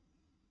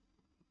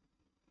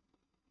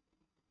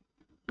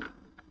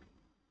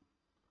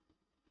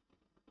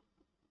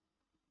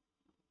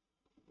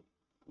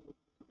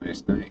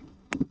 Nice night.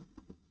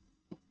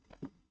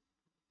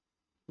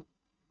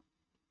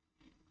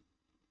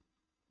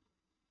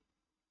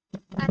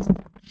 That's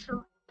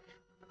true.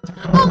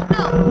 Oh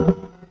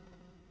no!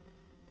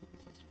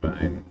 It's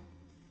fine.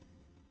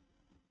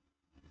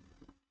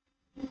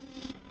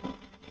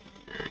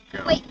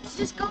 There Wait,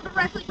 just go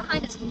directly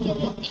behind us and get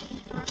it.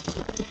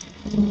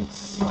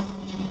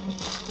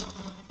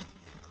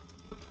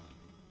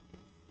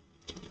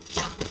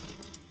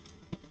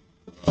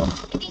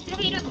 It needs to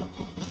hit him.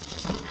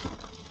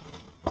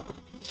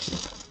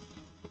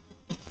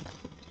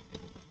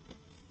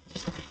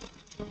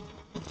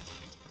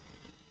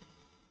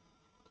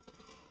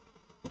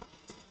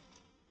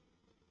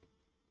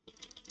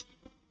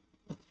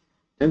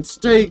 And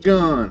stay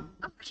gone.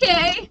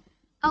 Okay.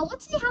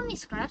 Let's see how many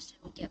scraps did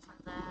we get from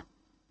that.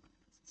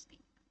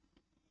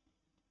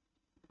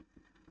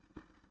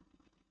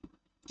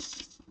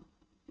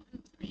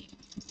 We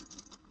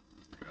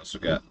also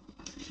got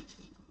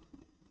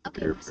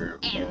Okay,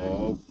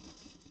 Oh,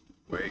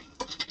 wait.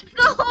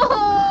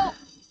 No!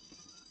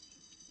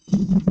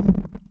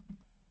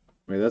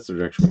 Wait, that's the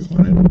direction we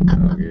wanted.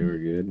 Okay, we're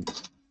good.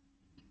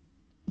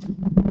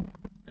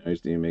 Now we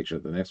just need to make sure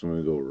the next one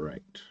we go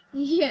right.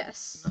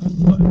 Yes.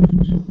 Not left.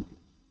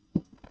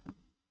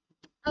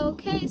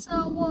 Okay,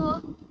 so,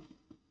 what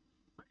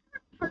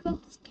part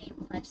about this game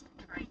besides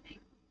the training?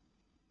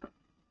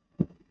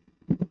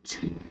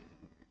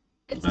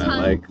 It's I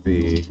time. like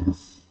the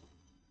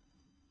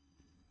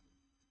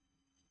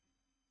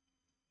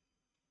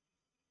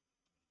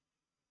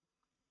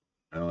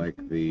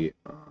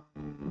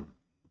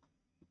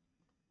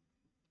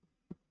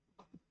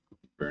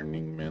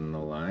Burning Men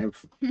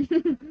Alive.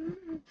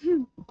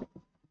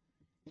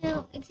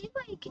 Now, it seems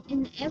like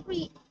in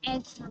every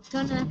egg, we're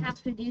gonna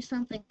have to do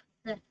something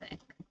specific.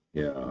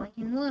 Yeah. Like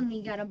in one,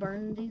 we gotta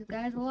burn these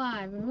guys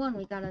alive. In one,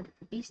 we gotta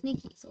be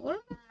sneaky. So what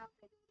are we gonna have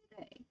to do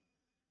today?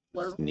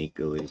 What?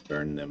 Sneakily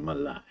burn them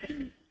alive.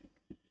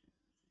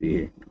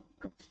 See,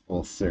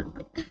 full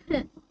circle.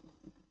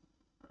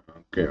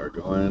 Okay, we're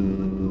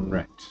going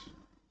right.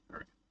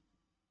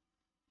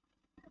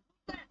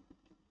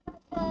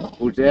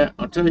 Who's that?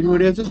 I'll tell you who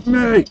it is. It's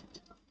me.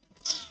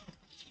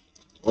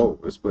 Oh,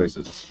 this place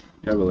is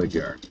heavily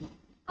guarded.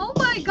 Oh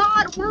my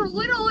God, we're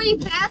literally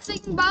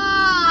passing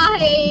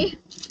by.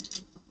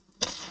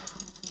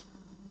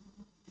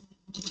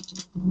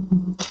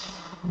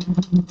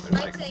 There's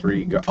like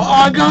three guards. Oh,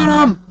 I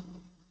got him!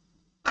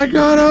 I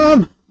got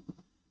him!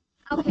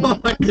 Okay, Oh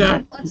my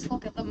God. let's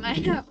look at the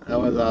map. That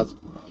was awesome.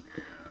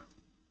 Okay.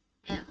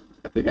 Yeah.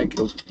 I think I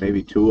killed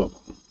maybe two of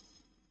them.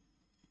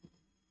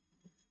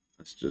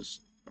 That's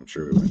just, I'm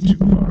sure we went too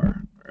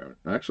far.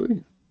 Actually,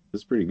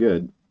 this is pretty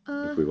good.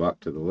 If we walk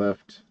to the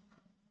left,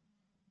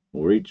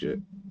 we'll reach it.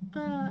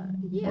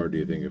 Yeah. Or do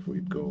you think if we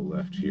go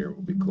left here,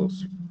 we'll be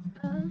closer?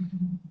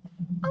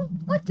 Oh,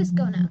 let's just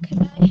go now.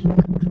 Can I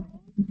have control?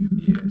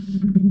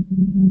 Yes.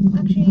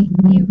 Actually,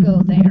 you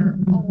go there,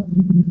 old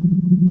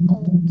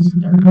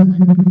Sterling.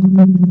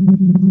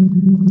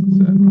 What's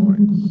that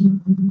noise?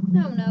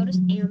 No, no,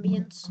 just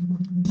ambience.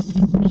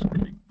 Just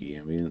creaky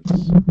ambience.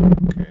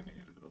 Okay, I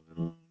need to go a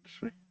little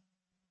this way.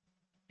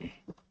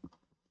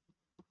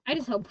 I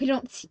just hope we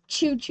don't see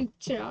Choo Choo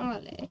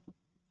Charlie.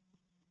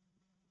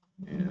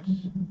 Yes.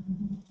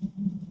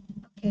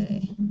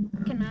 Okay.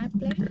 Can I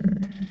play? Okay.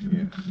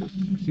 Yes.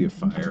 See a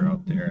fire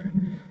out there.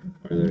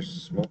 Where there's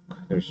smoke,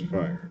 there's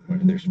fire. Where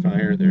there's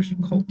fire, there's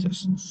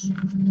cultists.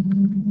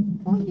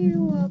 Will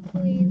you,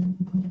 please?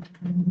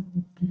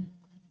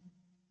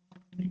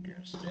 You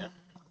can stand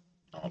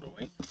all the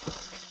way.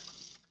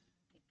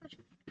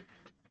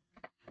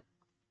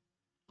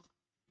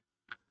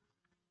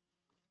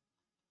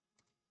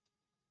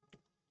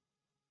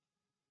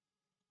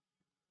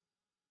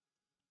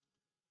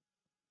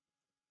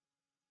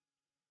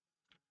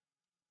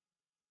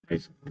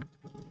 Nice.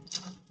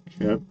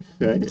 Yep.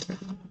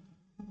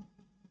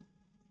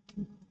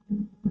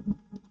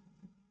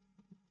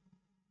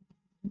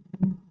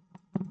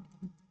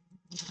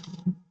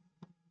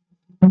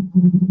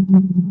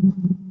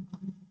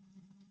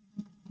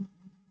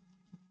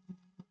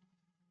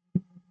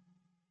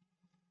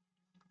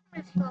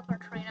 Let's fill up our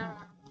train. I don't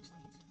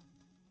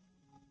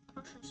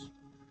want to lose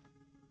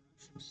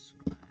these.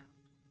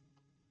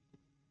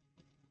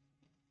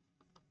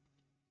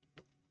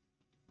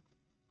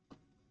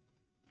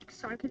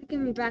 Sorry, could you give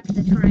me back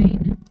the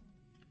train?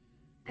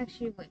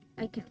 Actually, wait,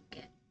 I can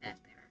get back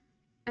there.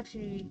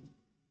 Actually,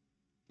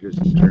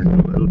 Just turn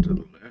a little to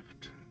the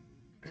left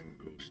and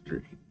go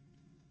straight.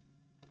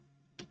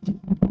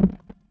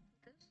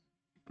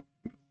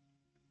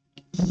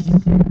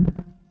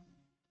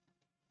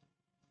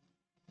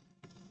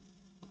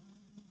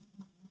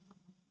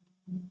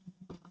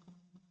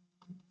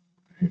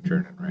 You're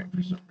turning right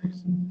for some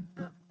reason.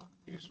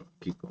 You just want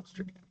to keep going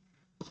straight.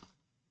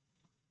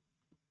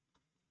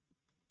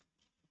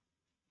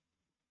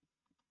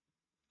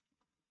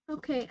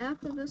 Okay,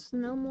 after this,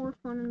 no more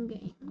fun and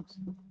games.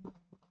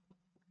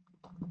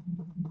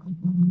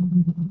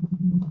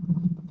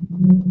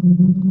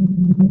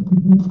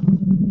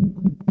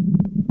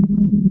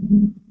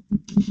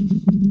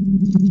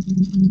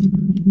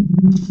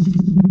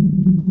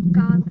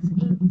 God, this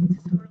ink is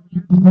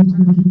really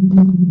unpleasant.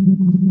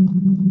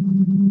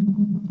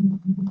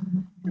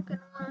 You're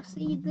gonna wanna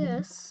see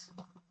this.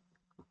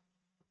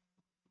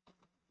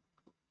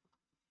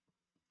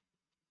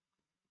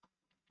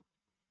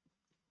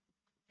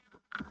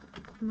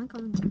 Am I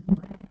going this way?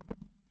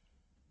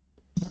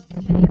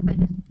 Okay, if I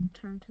just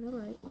turn to the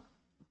right.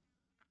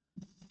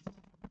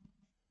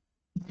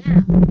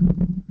 Yeah.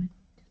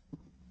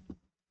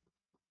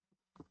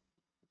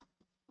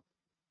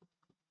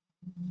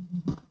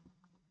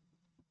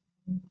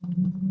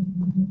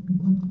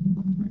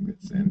 I think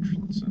that's the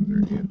entrance under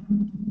you.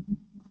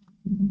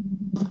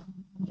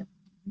 Yep.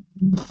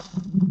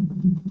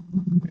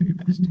 Maybe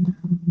past you.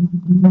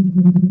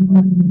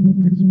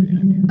 It's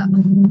behind you.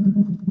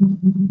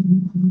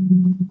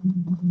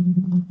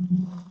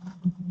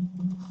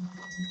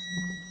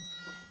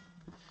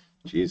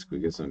 Jeez, could we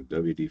get some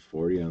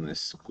WD-40 on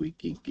this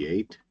squeaky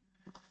gate?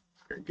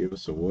 It's gonna give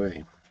us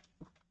away.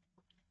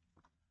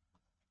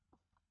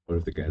 What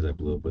if the guys I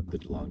blew up with the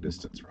long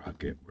distance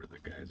rocket were the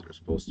guys that are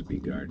supposed to be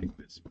guarding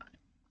this mine?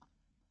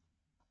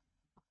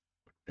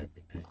 Wouldn't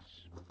that be nice?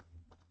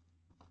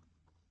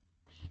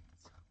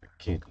 I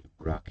can't eat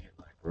rocket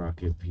like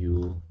rocket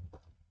fuel.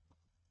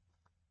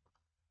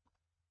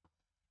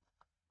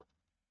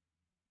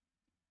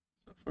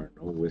 So far,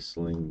 no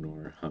whistling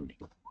nor humming.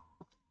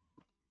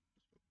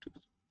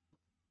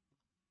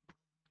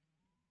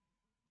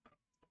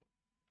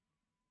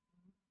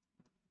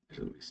 There's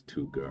at least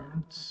 2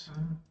 guards.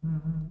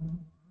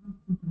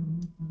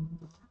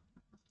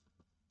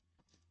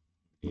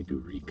 Need to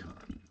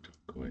recon.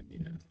 Don't go in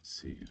yet.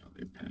 See how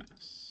they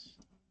pass.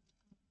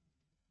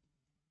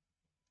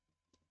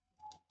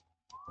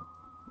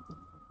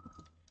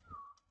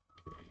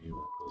 Okay,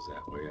 one goes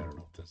that way. I don't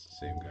know if that's the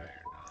same guy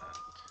or not.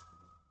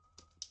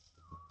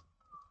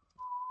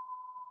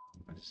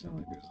 I just sound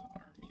like there's an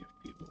army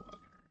of people out there.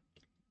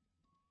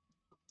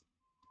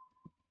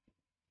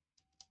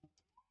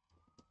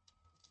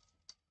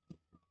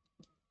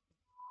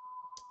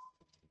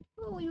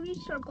 Oh, we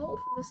reached our goal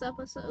for this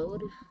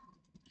episode.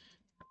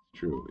 That's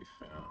true what we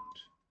found.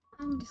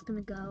 I'm just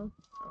gonna go.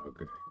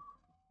 Okay.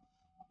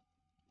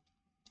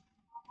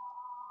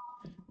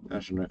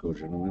 National Echo,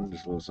 gentlemen.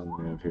 Just a little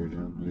something we have here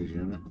down in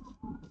Louisiana.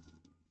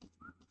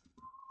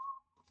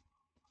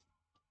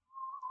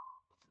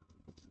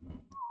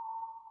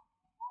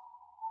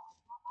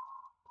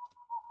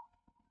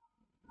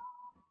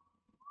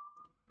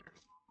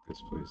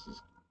 This place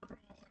is crawling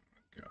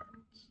with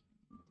guards.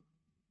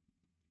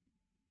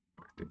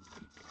 Where did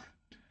we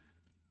get?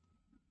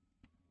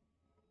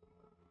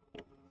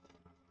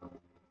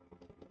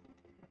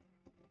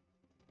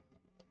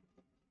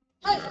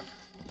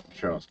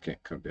 Charles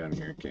can't come down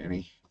here, can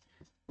he?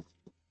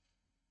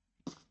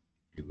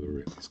 You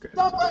luring these guys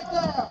Stop to right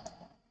there!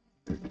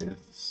 their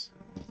deaths.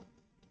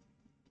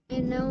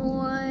 You know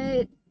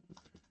what?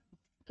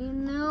 You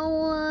know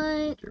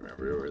what? Do you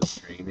remember where the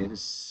train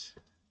is?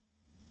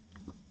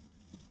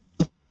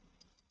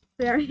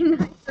 Very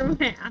nice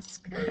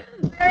mask.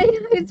 Very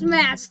nice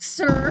mask,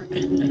 sir.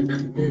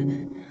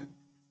 You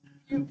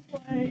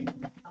play.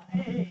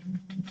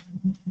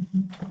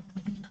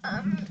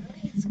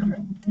 It's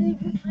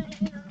corrupting.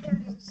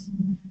 There it is.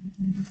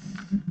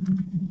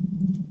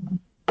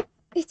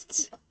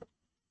 It's.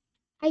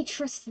 I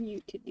trust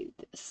you to do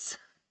this.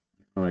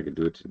 Oh, I could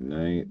do it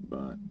tonight,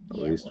 but at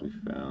Yeah, least well.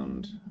 we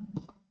found.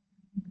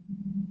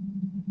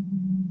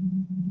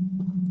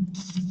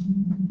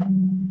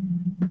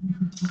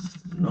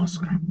 No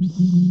scraps.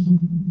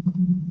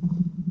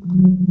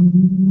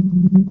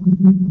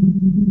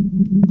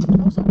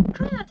 Also,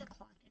 try not to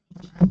clog any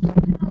traps. I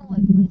don't know how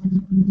likely this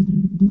one is.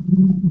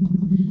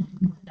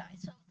 Gonna die,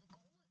 so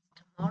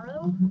the goal is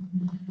tomorrow.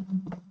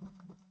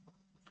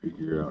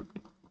 Figure out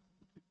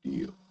the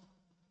deal.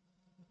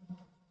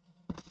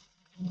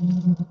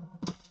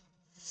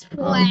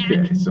 Splat.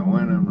 Okay, so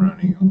when I'm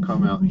running, I'll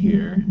come out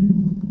here.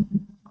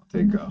 I'll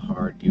take a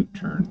hard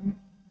U-turn.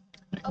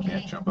 I Okay,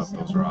 can't jump up so,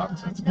 those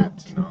rocks. That's no, good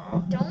to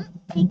know. Don't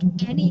take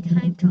any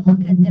time to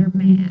look at their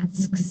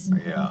masks.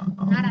 Yeah,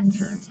 Not I'll a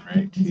turn second.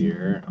 right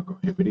here. I'll go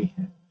hibbity,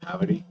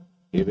 hobbity,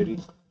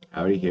 hibbity,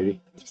 howdy,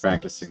 hitty. Just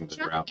Practicing the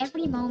jump route.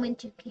 every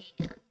moment you can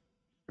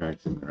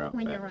Practicing the route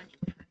when back. you're running.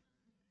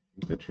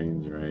 The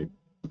train's right.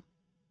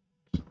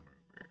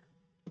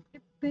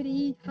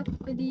 Hippity,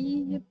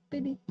 hoppity,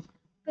 hippity,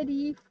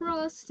 hippity,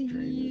 frosty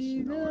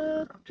Train is nowhere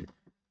the around here.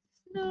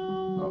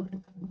 snow Okay,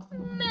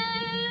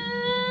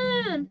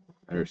 man.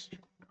 there's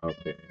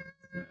okay.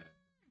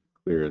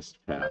 Clearest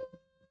path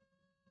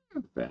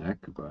back,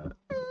 but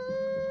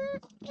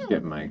just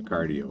getting my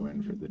cardio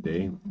in for the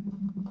day.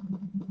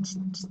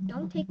 Just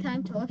don't take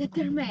time to look at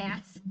their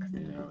masks.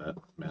 Yeah, that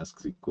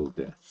masks equal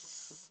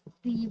death.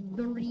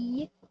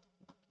 Thievery.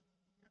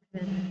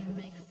 That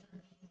makes sense.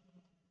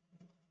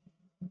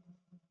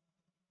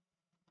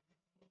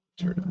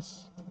 hurt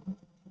us.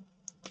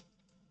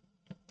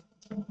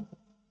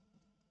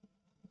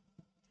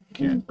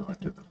 Can't go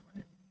into the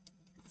flame.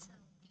 So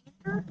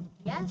answer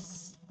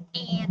yes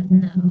and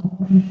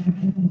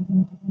no.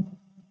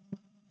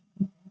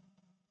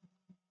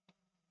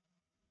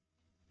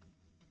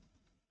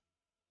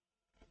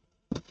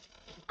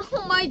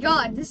 Oh my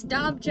god,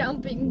 stop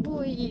jumping,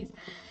 please.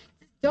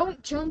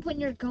 Don't jump when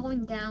you're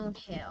going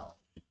downhill.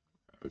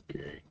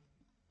 Okay.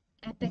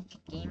 Epic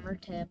gamer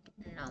tip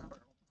number.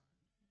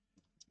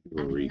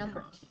 We'll Actually, recon.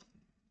 number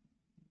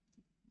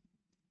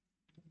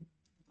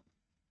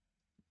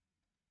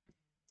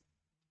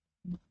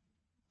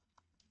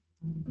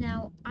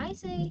Now, I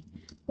say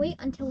wait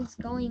until it's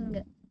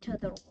going to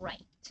the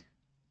right.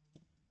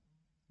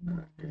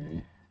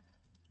 Okay.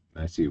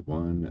 I see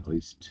one, at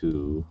least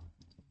two.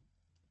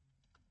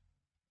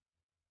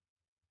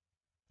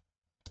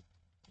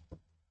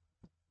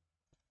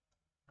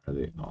 Are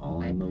they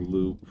all in the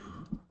loop?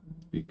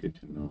 Be good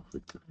to know if we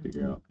could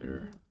figure out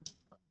there.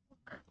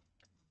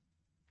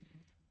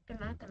 You're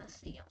not gonna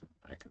see them.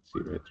 I can see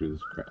right through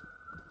this crap.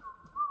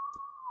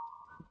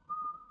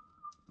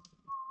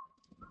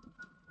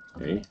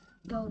 Okay.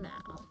 Go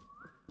now.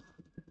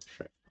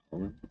 Should I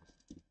follow him?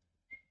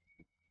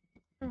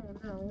 Oh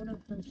no, what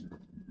if this...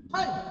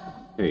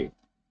 Hey.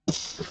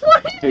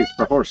 Hey, it's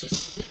for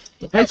horses.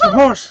 Hey, it's for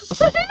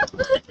horses.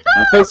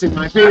 I'm facing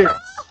my fears.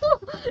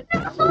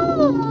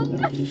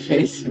 I'm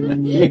facing my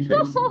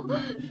fears.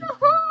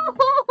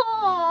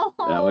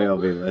 That way I'll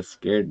be less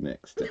scared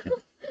next time.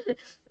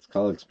 It's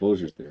called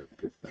exposure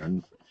therapy.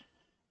 Son.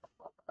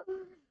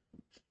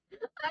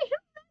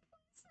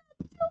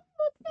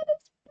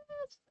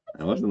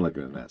 I wasn't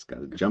looking at the mask. I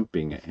was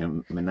jumping at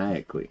him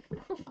maniacally.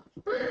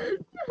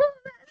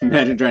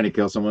 Imagine trying to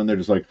kill someone. They're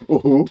just like,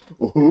 oh,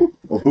 oh,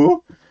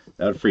 oh.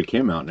 That would freak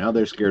him out. Now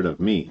they're scared of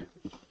me.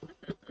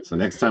 So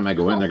next time I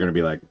go in, they're going to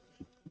be like,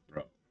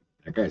 bro,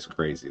 that guy's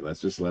crazy.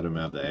 Let's just let him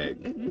have the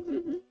egg.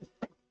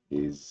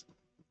 He's...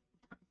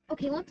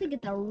 Okay, once we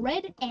get the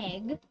red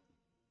egg.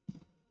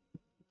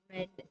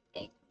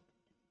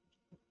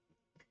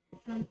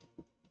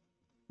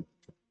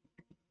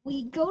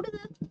 We go to the...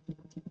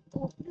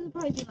 Well, this will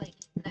probably be like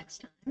next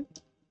time.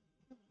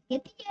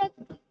 Get the egg,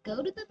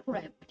 go to the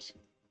crypt.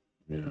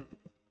 Yeah.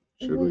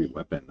 Should we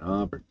weapon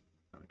up? Or...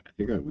 I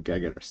think we got to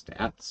get our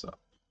stats up.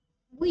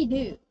 We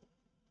do.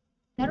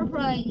 That'll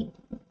probably...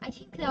 I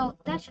think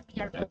that should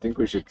be our... I think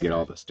we should get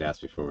all the stats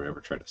before we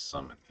ever try to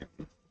summon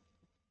him.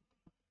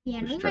 Yeah,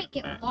 and we try might to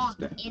get max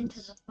locked stats. into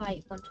the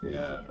fight once we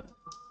Yeah.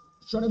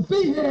 Shouldn't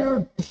be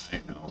here!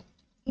 I know.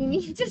 You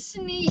need to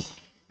sneak.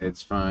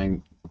 It's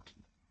fine.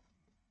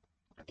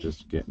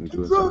 Just get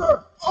into it.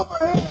 Intruder!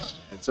 Over here!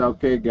 It's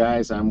okay,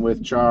 guys. I'm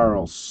with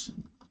Charles.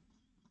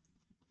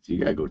 So you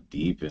gotta go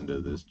deep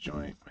into this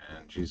joint,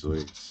 man. Jeez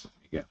Louise.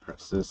 You got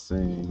press this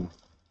thing.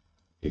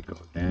 You go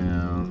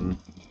down.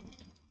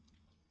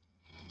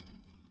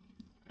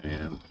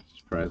 And I'm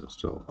surprised I'm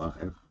still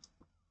alive.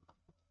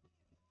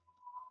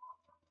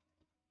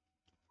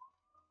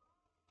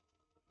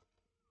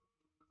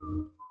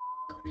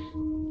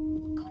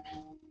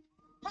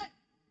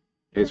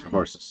 It's for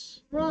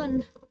horses.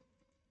 Run.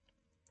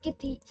 Get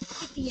the egg.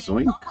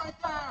 Zoink.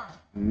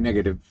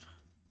 Negative.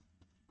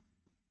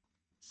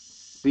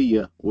 See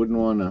ya. Wouldn't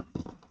wanna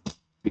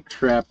be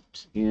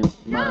trapped in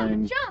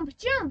mine. Jump.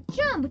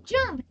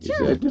 You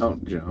said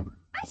don't jump.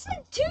 I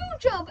said to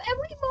jump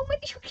every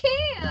moment you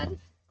can.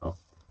 Oh.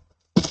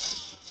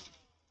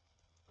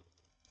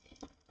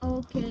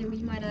 Okay, we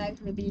might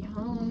actually be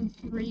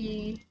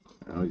hungry.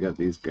 Now we got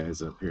these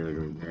guys up here. They're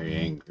gonna be very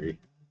angry.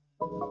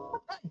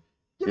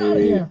 Get out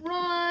of here!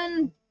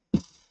 Run.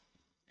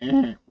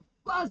 Eh,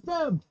 Blast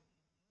them!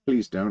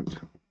 please don't.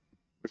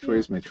 Which way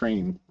is my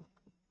train?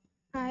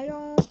 I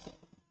don't.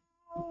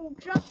 Oh,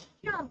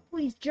 jump,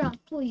 please jump.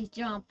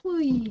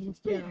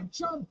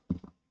 Jump!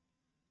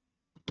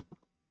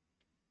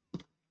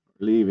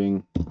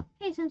 Leaving.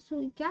 Hey, since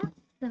we got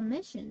the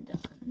mission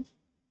done.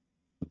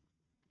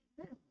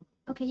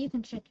 Okay, you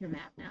can check your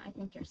map now. I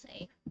think you're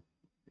safe.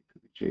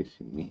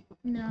 Chasing me.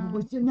 No.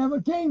 Wish you never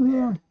came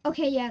here!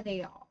 Okay, yeah,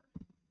 they are.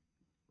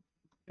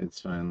 It's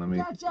fine. Let me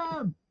Catch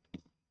him!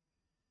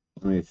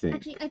 think.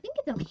 Actually, I think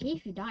it's okay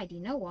if you die. Do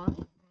you know why?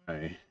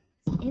 Why?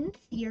 In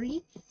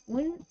theory,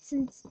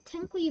 since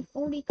technically you've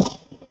already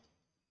completed the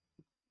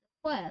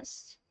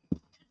quest,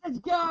 This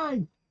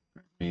guy!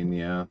 I mean,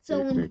 yeah, so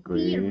in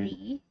technically.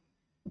 theory,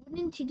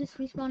 wouldn't you just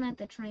respawn at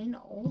the train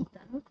all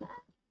done with that?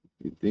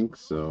 You'd think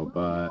so,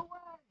 but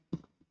I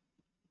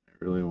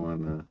really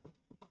wanna.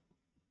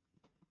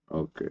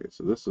 Okay,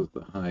 so this is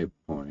the high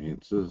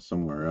point. So this is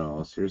somewhere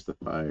else. Here's the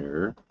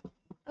fire.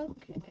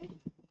 Okay.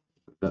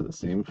 Is that the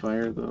same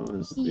fire though?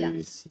 As the...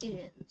 Yes,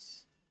 it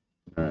is.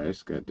 Alright, I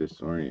just got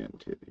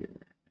disoriented here.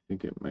 I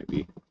think it might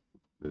be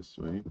this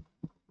way.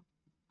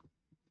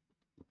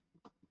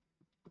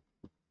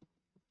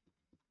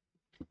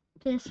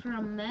 Just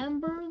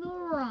remember the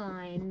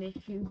rhyme.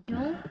 If you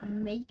don't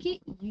make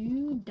it,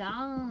 you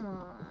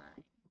die.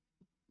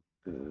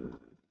 This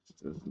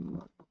doesn't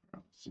look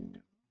promising.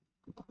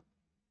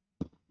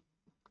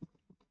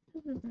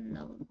 This is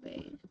another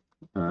base.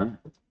 Huh?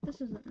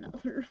 This is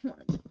another one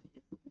of the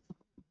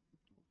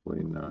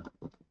Hopefully not.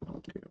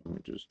 Okay, let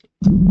me just.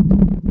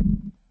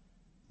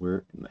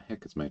 Where in the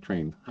heck is my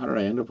train? How did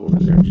I end up over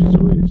there? Jeez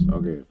Louise.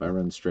 Okay, if I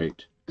run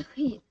straight.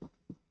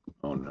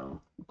 Oh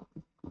no.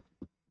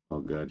 Oh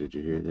god, did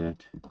you hear that?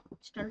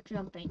 Start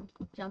jumping.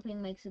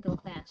 Jumping makes it go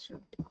faster.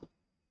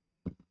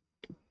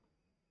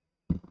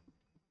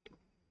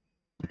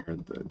 I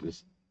heard the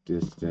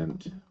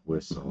distant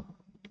whistle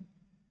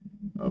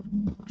of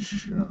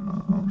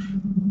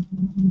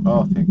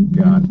oh, thank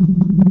God.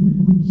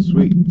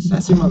 Sweet.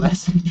 Sassy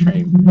molesty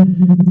train.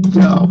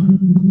 No.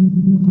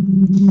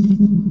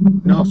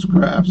 No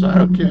scraps. I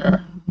don't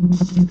care.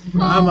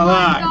 I'm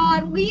alive. Oh my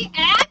god, we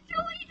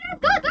actually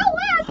just got the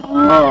last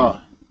one!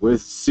 Oh,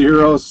 with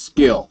zero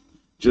skill.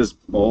 Just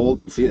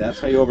bold. See, that's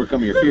how you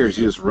overcome your fears.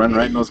 You just run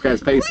right in those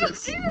guys'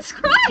 faces. Jesus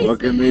Christ! What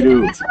can they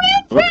do? What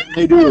can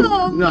they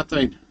do?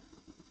 Nothing.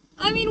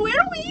 I mean, where do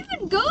we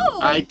even go?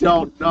 I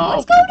don't know.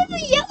 Let's go to the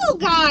yellow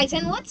guys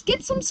and let's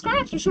get some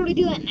scraps. Or should we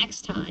do that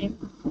next time?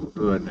 We'll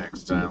do it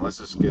next time. Let's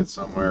just get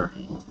somewhere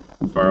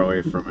far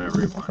away from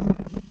everyone.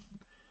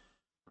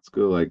 Let's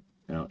go, like,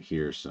 out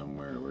here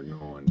somewhere where no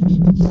one...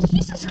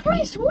 Jesus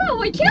Christ, wow,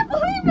 I can't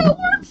believe it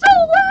worked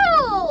so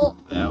well!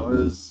 That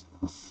was...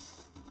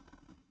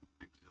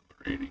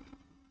 exhilarating.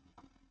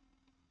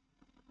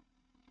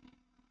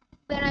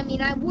 But I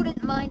mean, I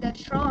wouldn't mind a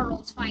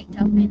Charles fight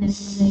up in a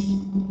city.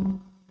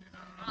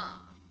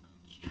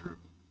 It's true.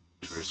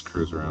 Should we just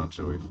cruise around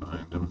till we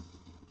find him?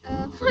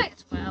 Might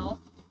as well.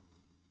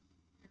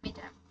 Let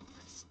me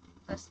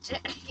let's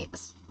check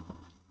this.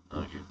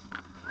 Okay.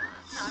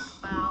 Talk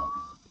about.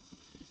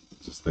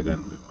 Just the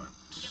gun we want.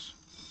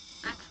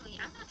 Actually,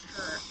 I'm not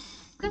sure.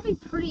 It's gonna be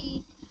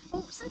pretty.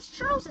 Well, since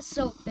Charles is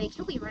so big,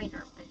 he'll be right in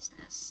our business.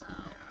 So.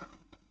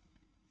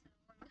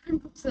 Yeah.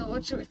 So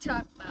what should we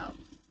talk about?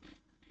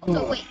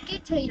 So wait,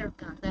 get to your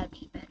gun. That'd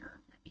be better.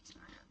 That'd be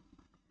smarter.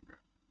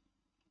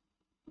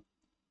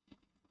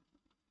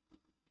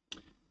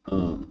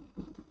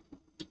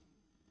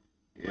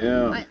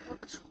 Yeah. Right,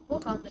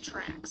 look on the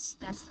tracks.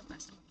 That's the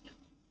best one.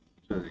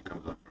 Says he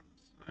comes up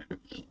from the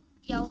side.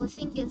 Yeah, well, the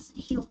thing is,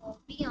 he'll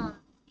be on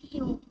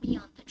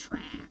the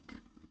track.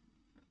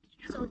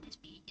 So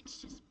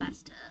it's just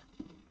best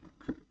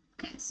to.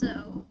 Okay,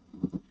 so.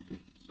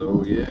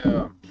 So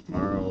yeah,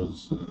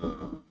 tomorrow's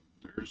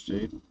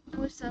Thursday.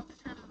 What's up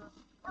the time of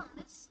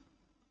performance?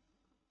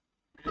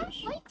 I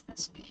Yes. like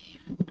this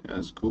game. Yeah,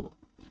 it's cool.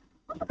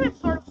 What's a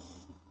good part of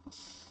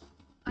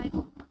I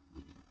hope.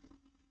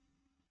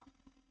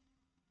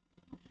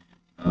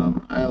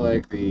 I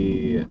like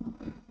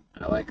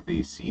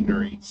the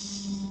scenery.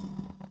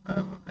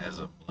 As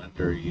a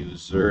Blender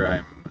user,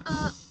 I'm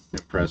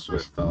impressed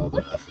with all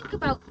What do you the. think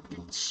about the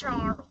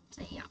Charles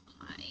AI?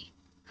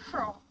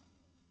 Charles.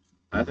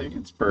 I think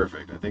it's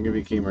perfect. I think if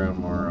he came around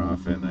more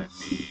often, I'd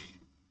be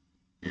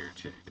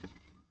irritated. Like,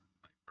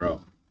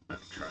 bro, I'm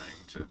trying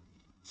to do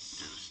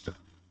stuff.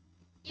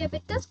 Yeah,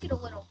 but it does get a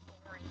little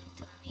boring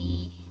to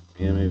me.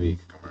 Yeah, maybe he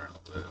could come around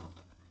a little.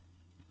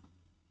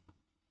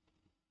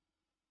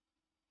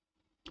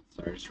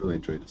 Sorry, I just really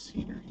enjoy the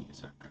scenery.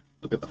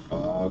 Look at the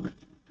fog.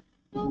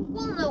 Well,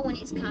 we'll know when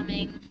he's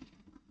coming.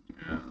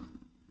 Yeah.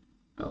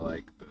 I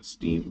like the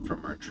steam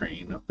from our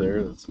train up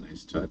there. That's a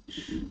nice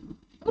touch.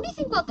 What do you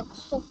think about the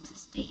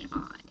cultist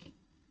AI?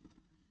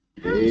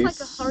 It's like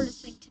the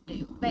hardest thing to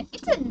do, but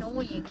it's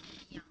annoying to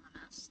be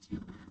honest.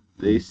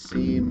 They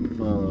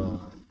seem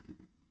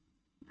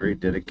very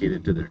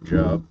dedicated to their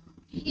job.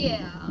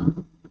 Yeah.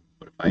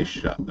 But if I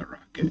shot the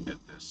rocket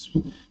at this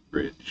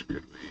bridge,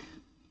 could we?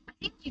 I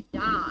think you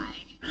die.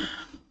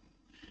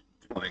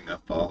 Blowing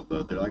up all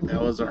the. They're like,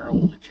 that was our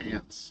only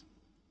chance.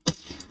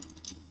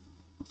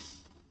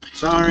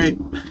 Sorry.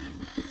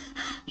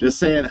 Just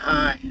saying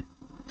hi.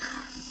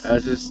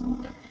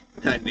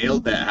 I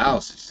nailed that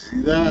house. Did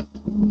you see that?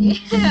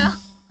 Yeah.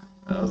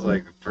 That was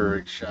like a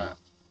perfect shot.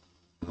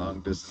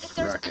 Long distance If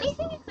there's rocket.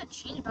 anything you could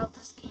change about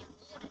this game,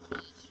 what would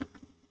it be?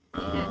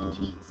 You had to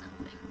change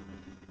something.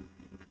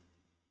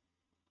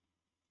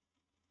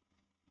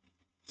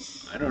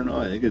 I don't know.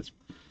 I think it's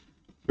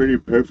pretty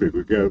perfect.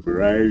 We got a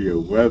variety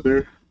of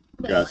weather.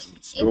 But Got like, some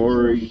if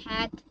story. you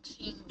had to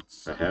change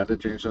If I had to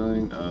change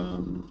something,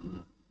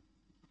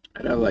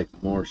 I'd have like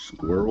more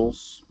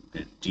squirrels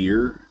and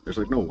deer. There's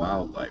like no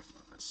wildlife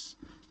on this.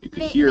 You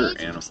could hear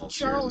maybe animals here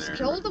and Charles there.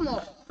 killed them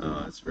all.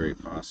 It's very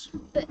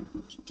possible. But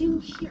you do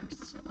hear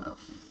stuff.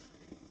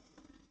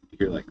 You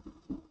hear like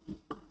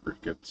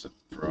crickets and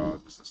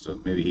frogs and stuff.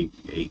 Maybe he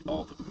ate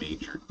all the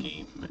major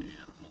game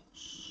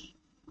animals.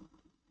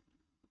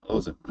 Oh,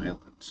 it's an island,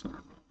 so I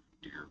don't know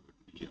if deer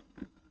would be on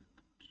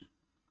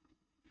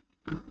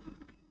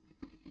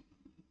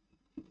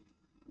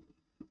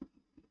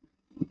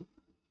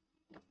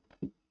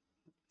it.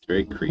 It's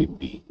very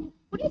creepy.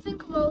 What do you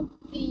think about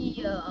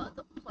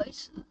the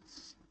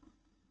places?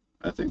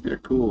 I think they're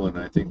cool, and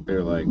I think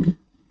they're like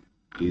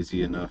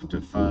easy enough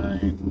to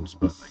find,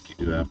 but like you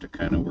do have to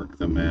kind of work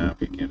the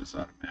map. You can't just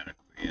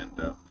automatically end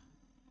up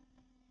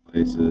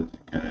places. You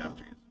kind of have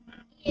to use the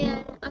map.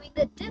 Yeah, I mean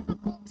the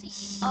difficulty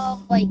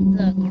of like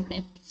the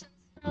crypts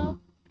and stuff.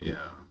 Yeah,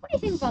 What do you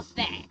think about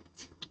that?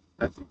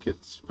 I think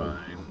it's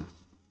fine.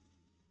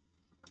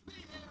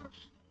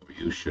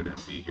 You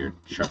shouldn't be here,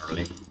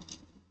 Charlie.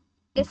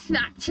 It's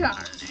not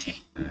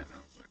Charlie. I know,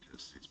 but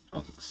just these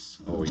punks.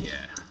 Oh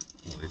yeah.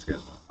 Well, these guys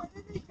want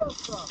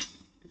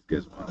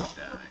to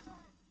die.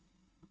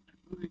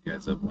 Move you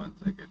guys up once,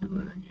 I could do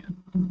it again.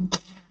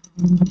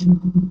 I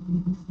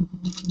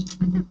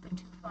think they're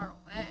too far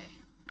away.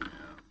 Yeah,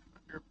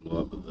 better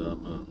blow up with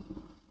them.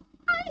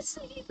 I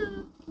see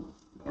them.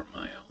 Or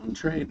my own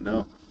train?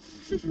 No.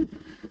 If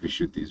you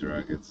shoot these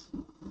rockets,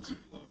 it's gonna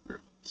blow up your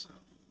whole self.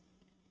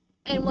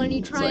 And when you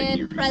It's try like and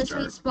you press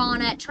restart.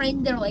 respawn at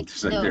train, they're like,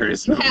 It's like no, there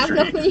is you no have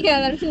train. no, yeah,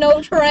 there's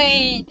no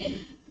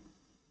train.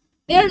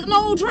 There's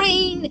no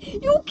train.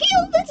 You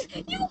killed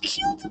it. You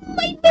killed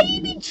my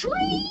baby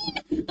train.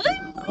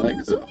 I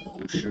like the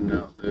ocean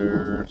out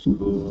there. It's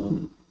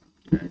cool.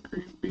 Kind of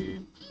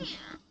creepy.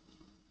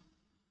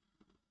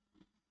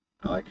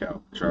 I like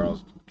how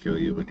Charles can kill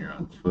you when you're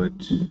on foot.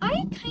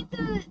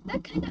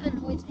 That kinda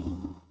annoys me.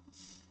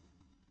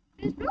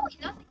 There's really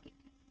nothing you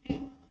can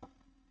do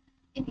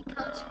if he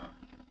comes.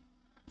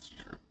 That's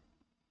true.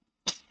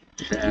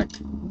 Shack.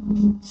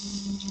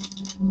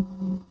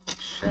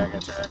 Shack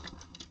attack.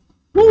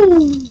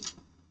 Woo!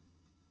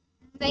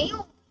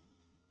 Nail.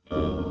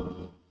 Uh,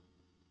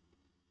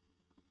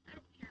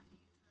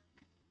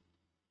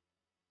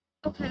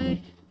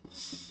 Okay.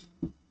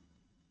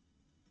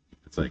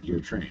 it's like your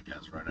train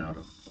has run out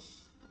of.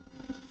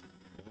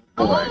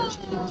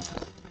 Oh!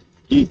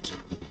 Eat.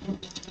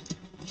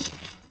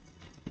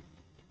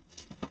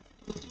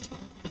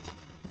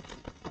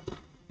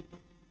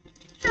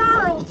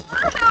 Charles,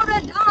 learn how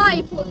to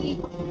die,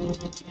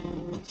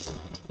 please.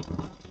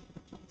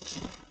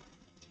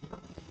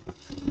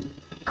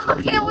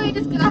 Okay, we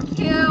just got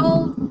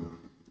killed.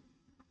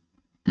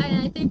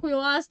 And I think we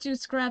lost 2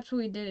 scraps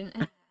we didn't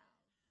have.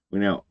 We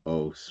now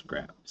owe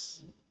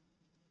scraps.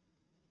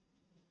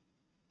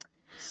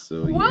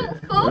 So Well, yeah.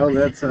 folks. Well,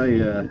 that's how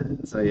you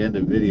end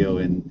a video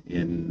in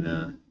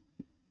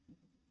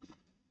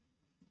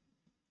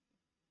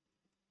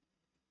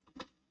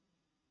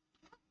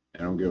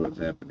I don't get what's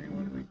happening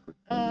when we click.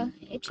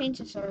 It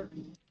changes our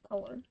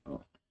color.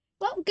 Oh.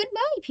 Well,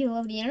 goodbye, people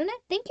of the internet.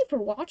 Thank you for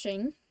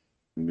watching.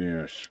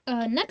 Yes.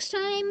 Next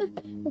time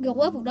we'll get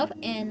leveled up,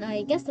 and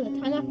I guess at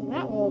the time after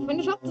that we'll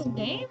finish up this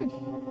game.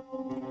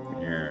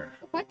 Yeah.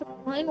 We'll fight the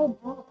final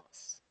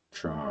boss.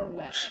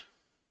 Charles.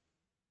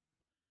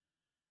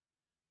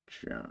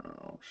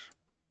 Charles.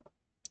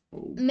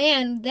 Oh.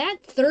 Man, that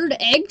third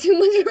egg too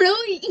was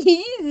really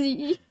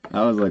easy.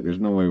 I was like, there's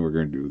no way we're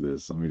gonna do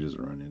this. Let me just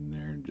run in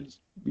there and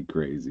just be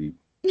crazy.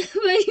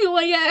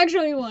 Like, I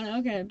actually won.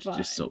 Okay, It's fine.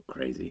 just so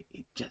crazy.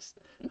 It just,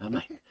 I'm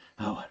like,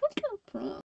 oh. Look how pro.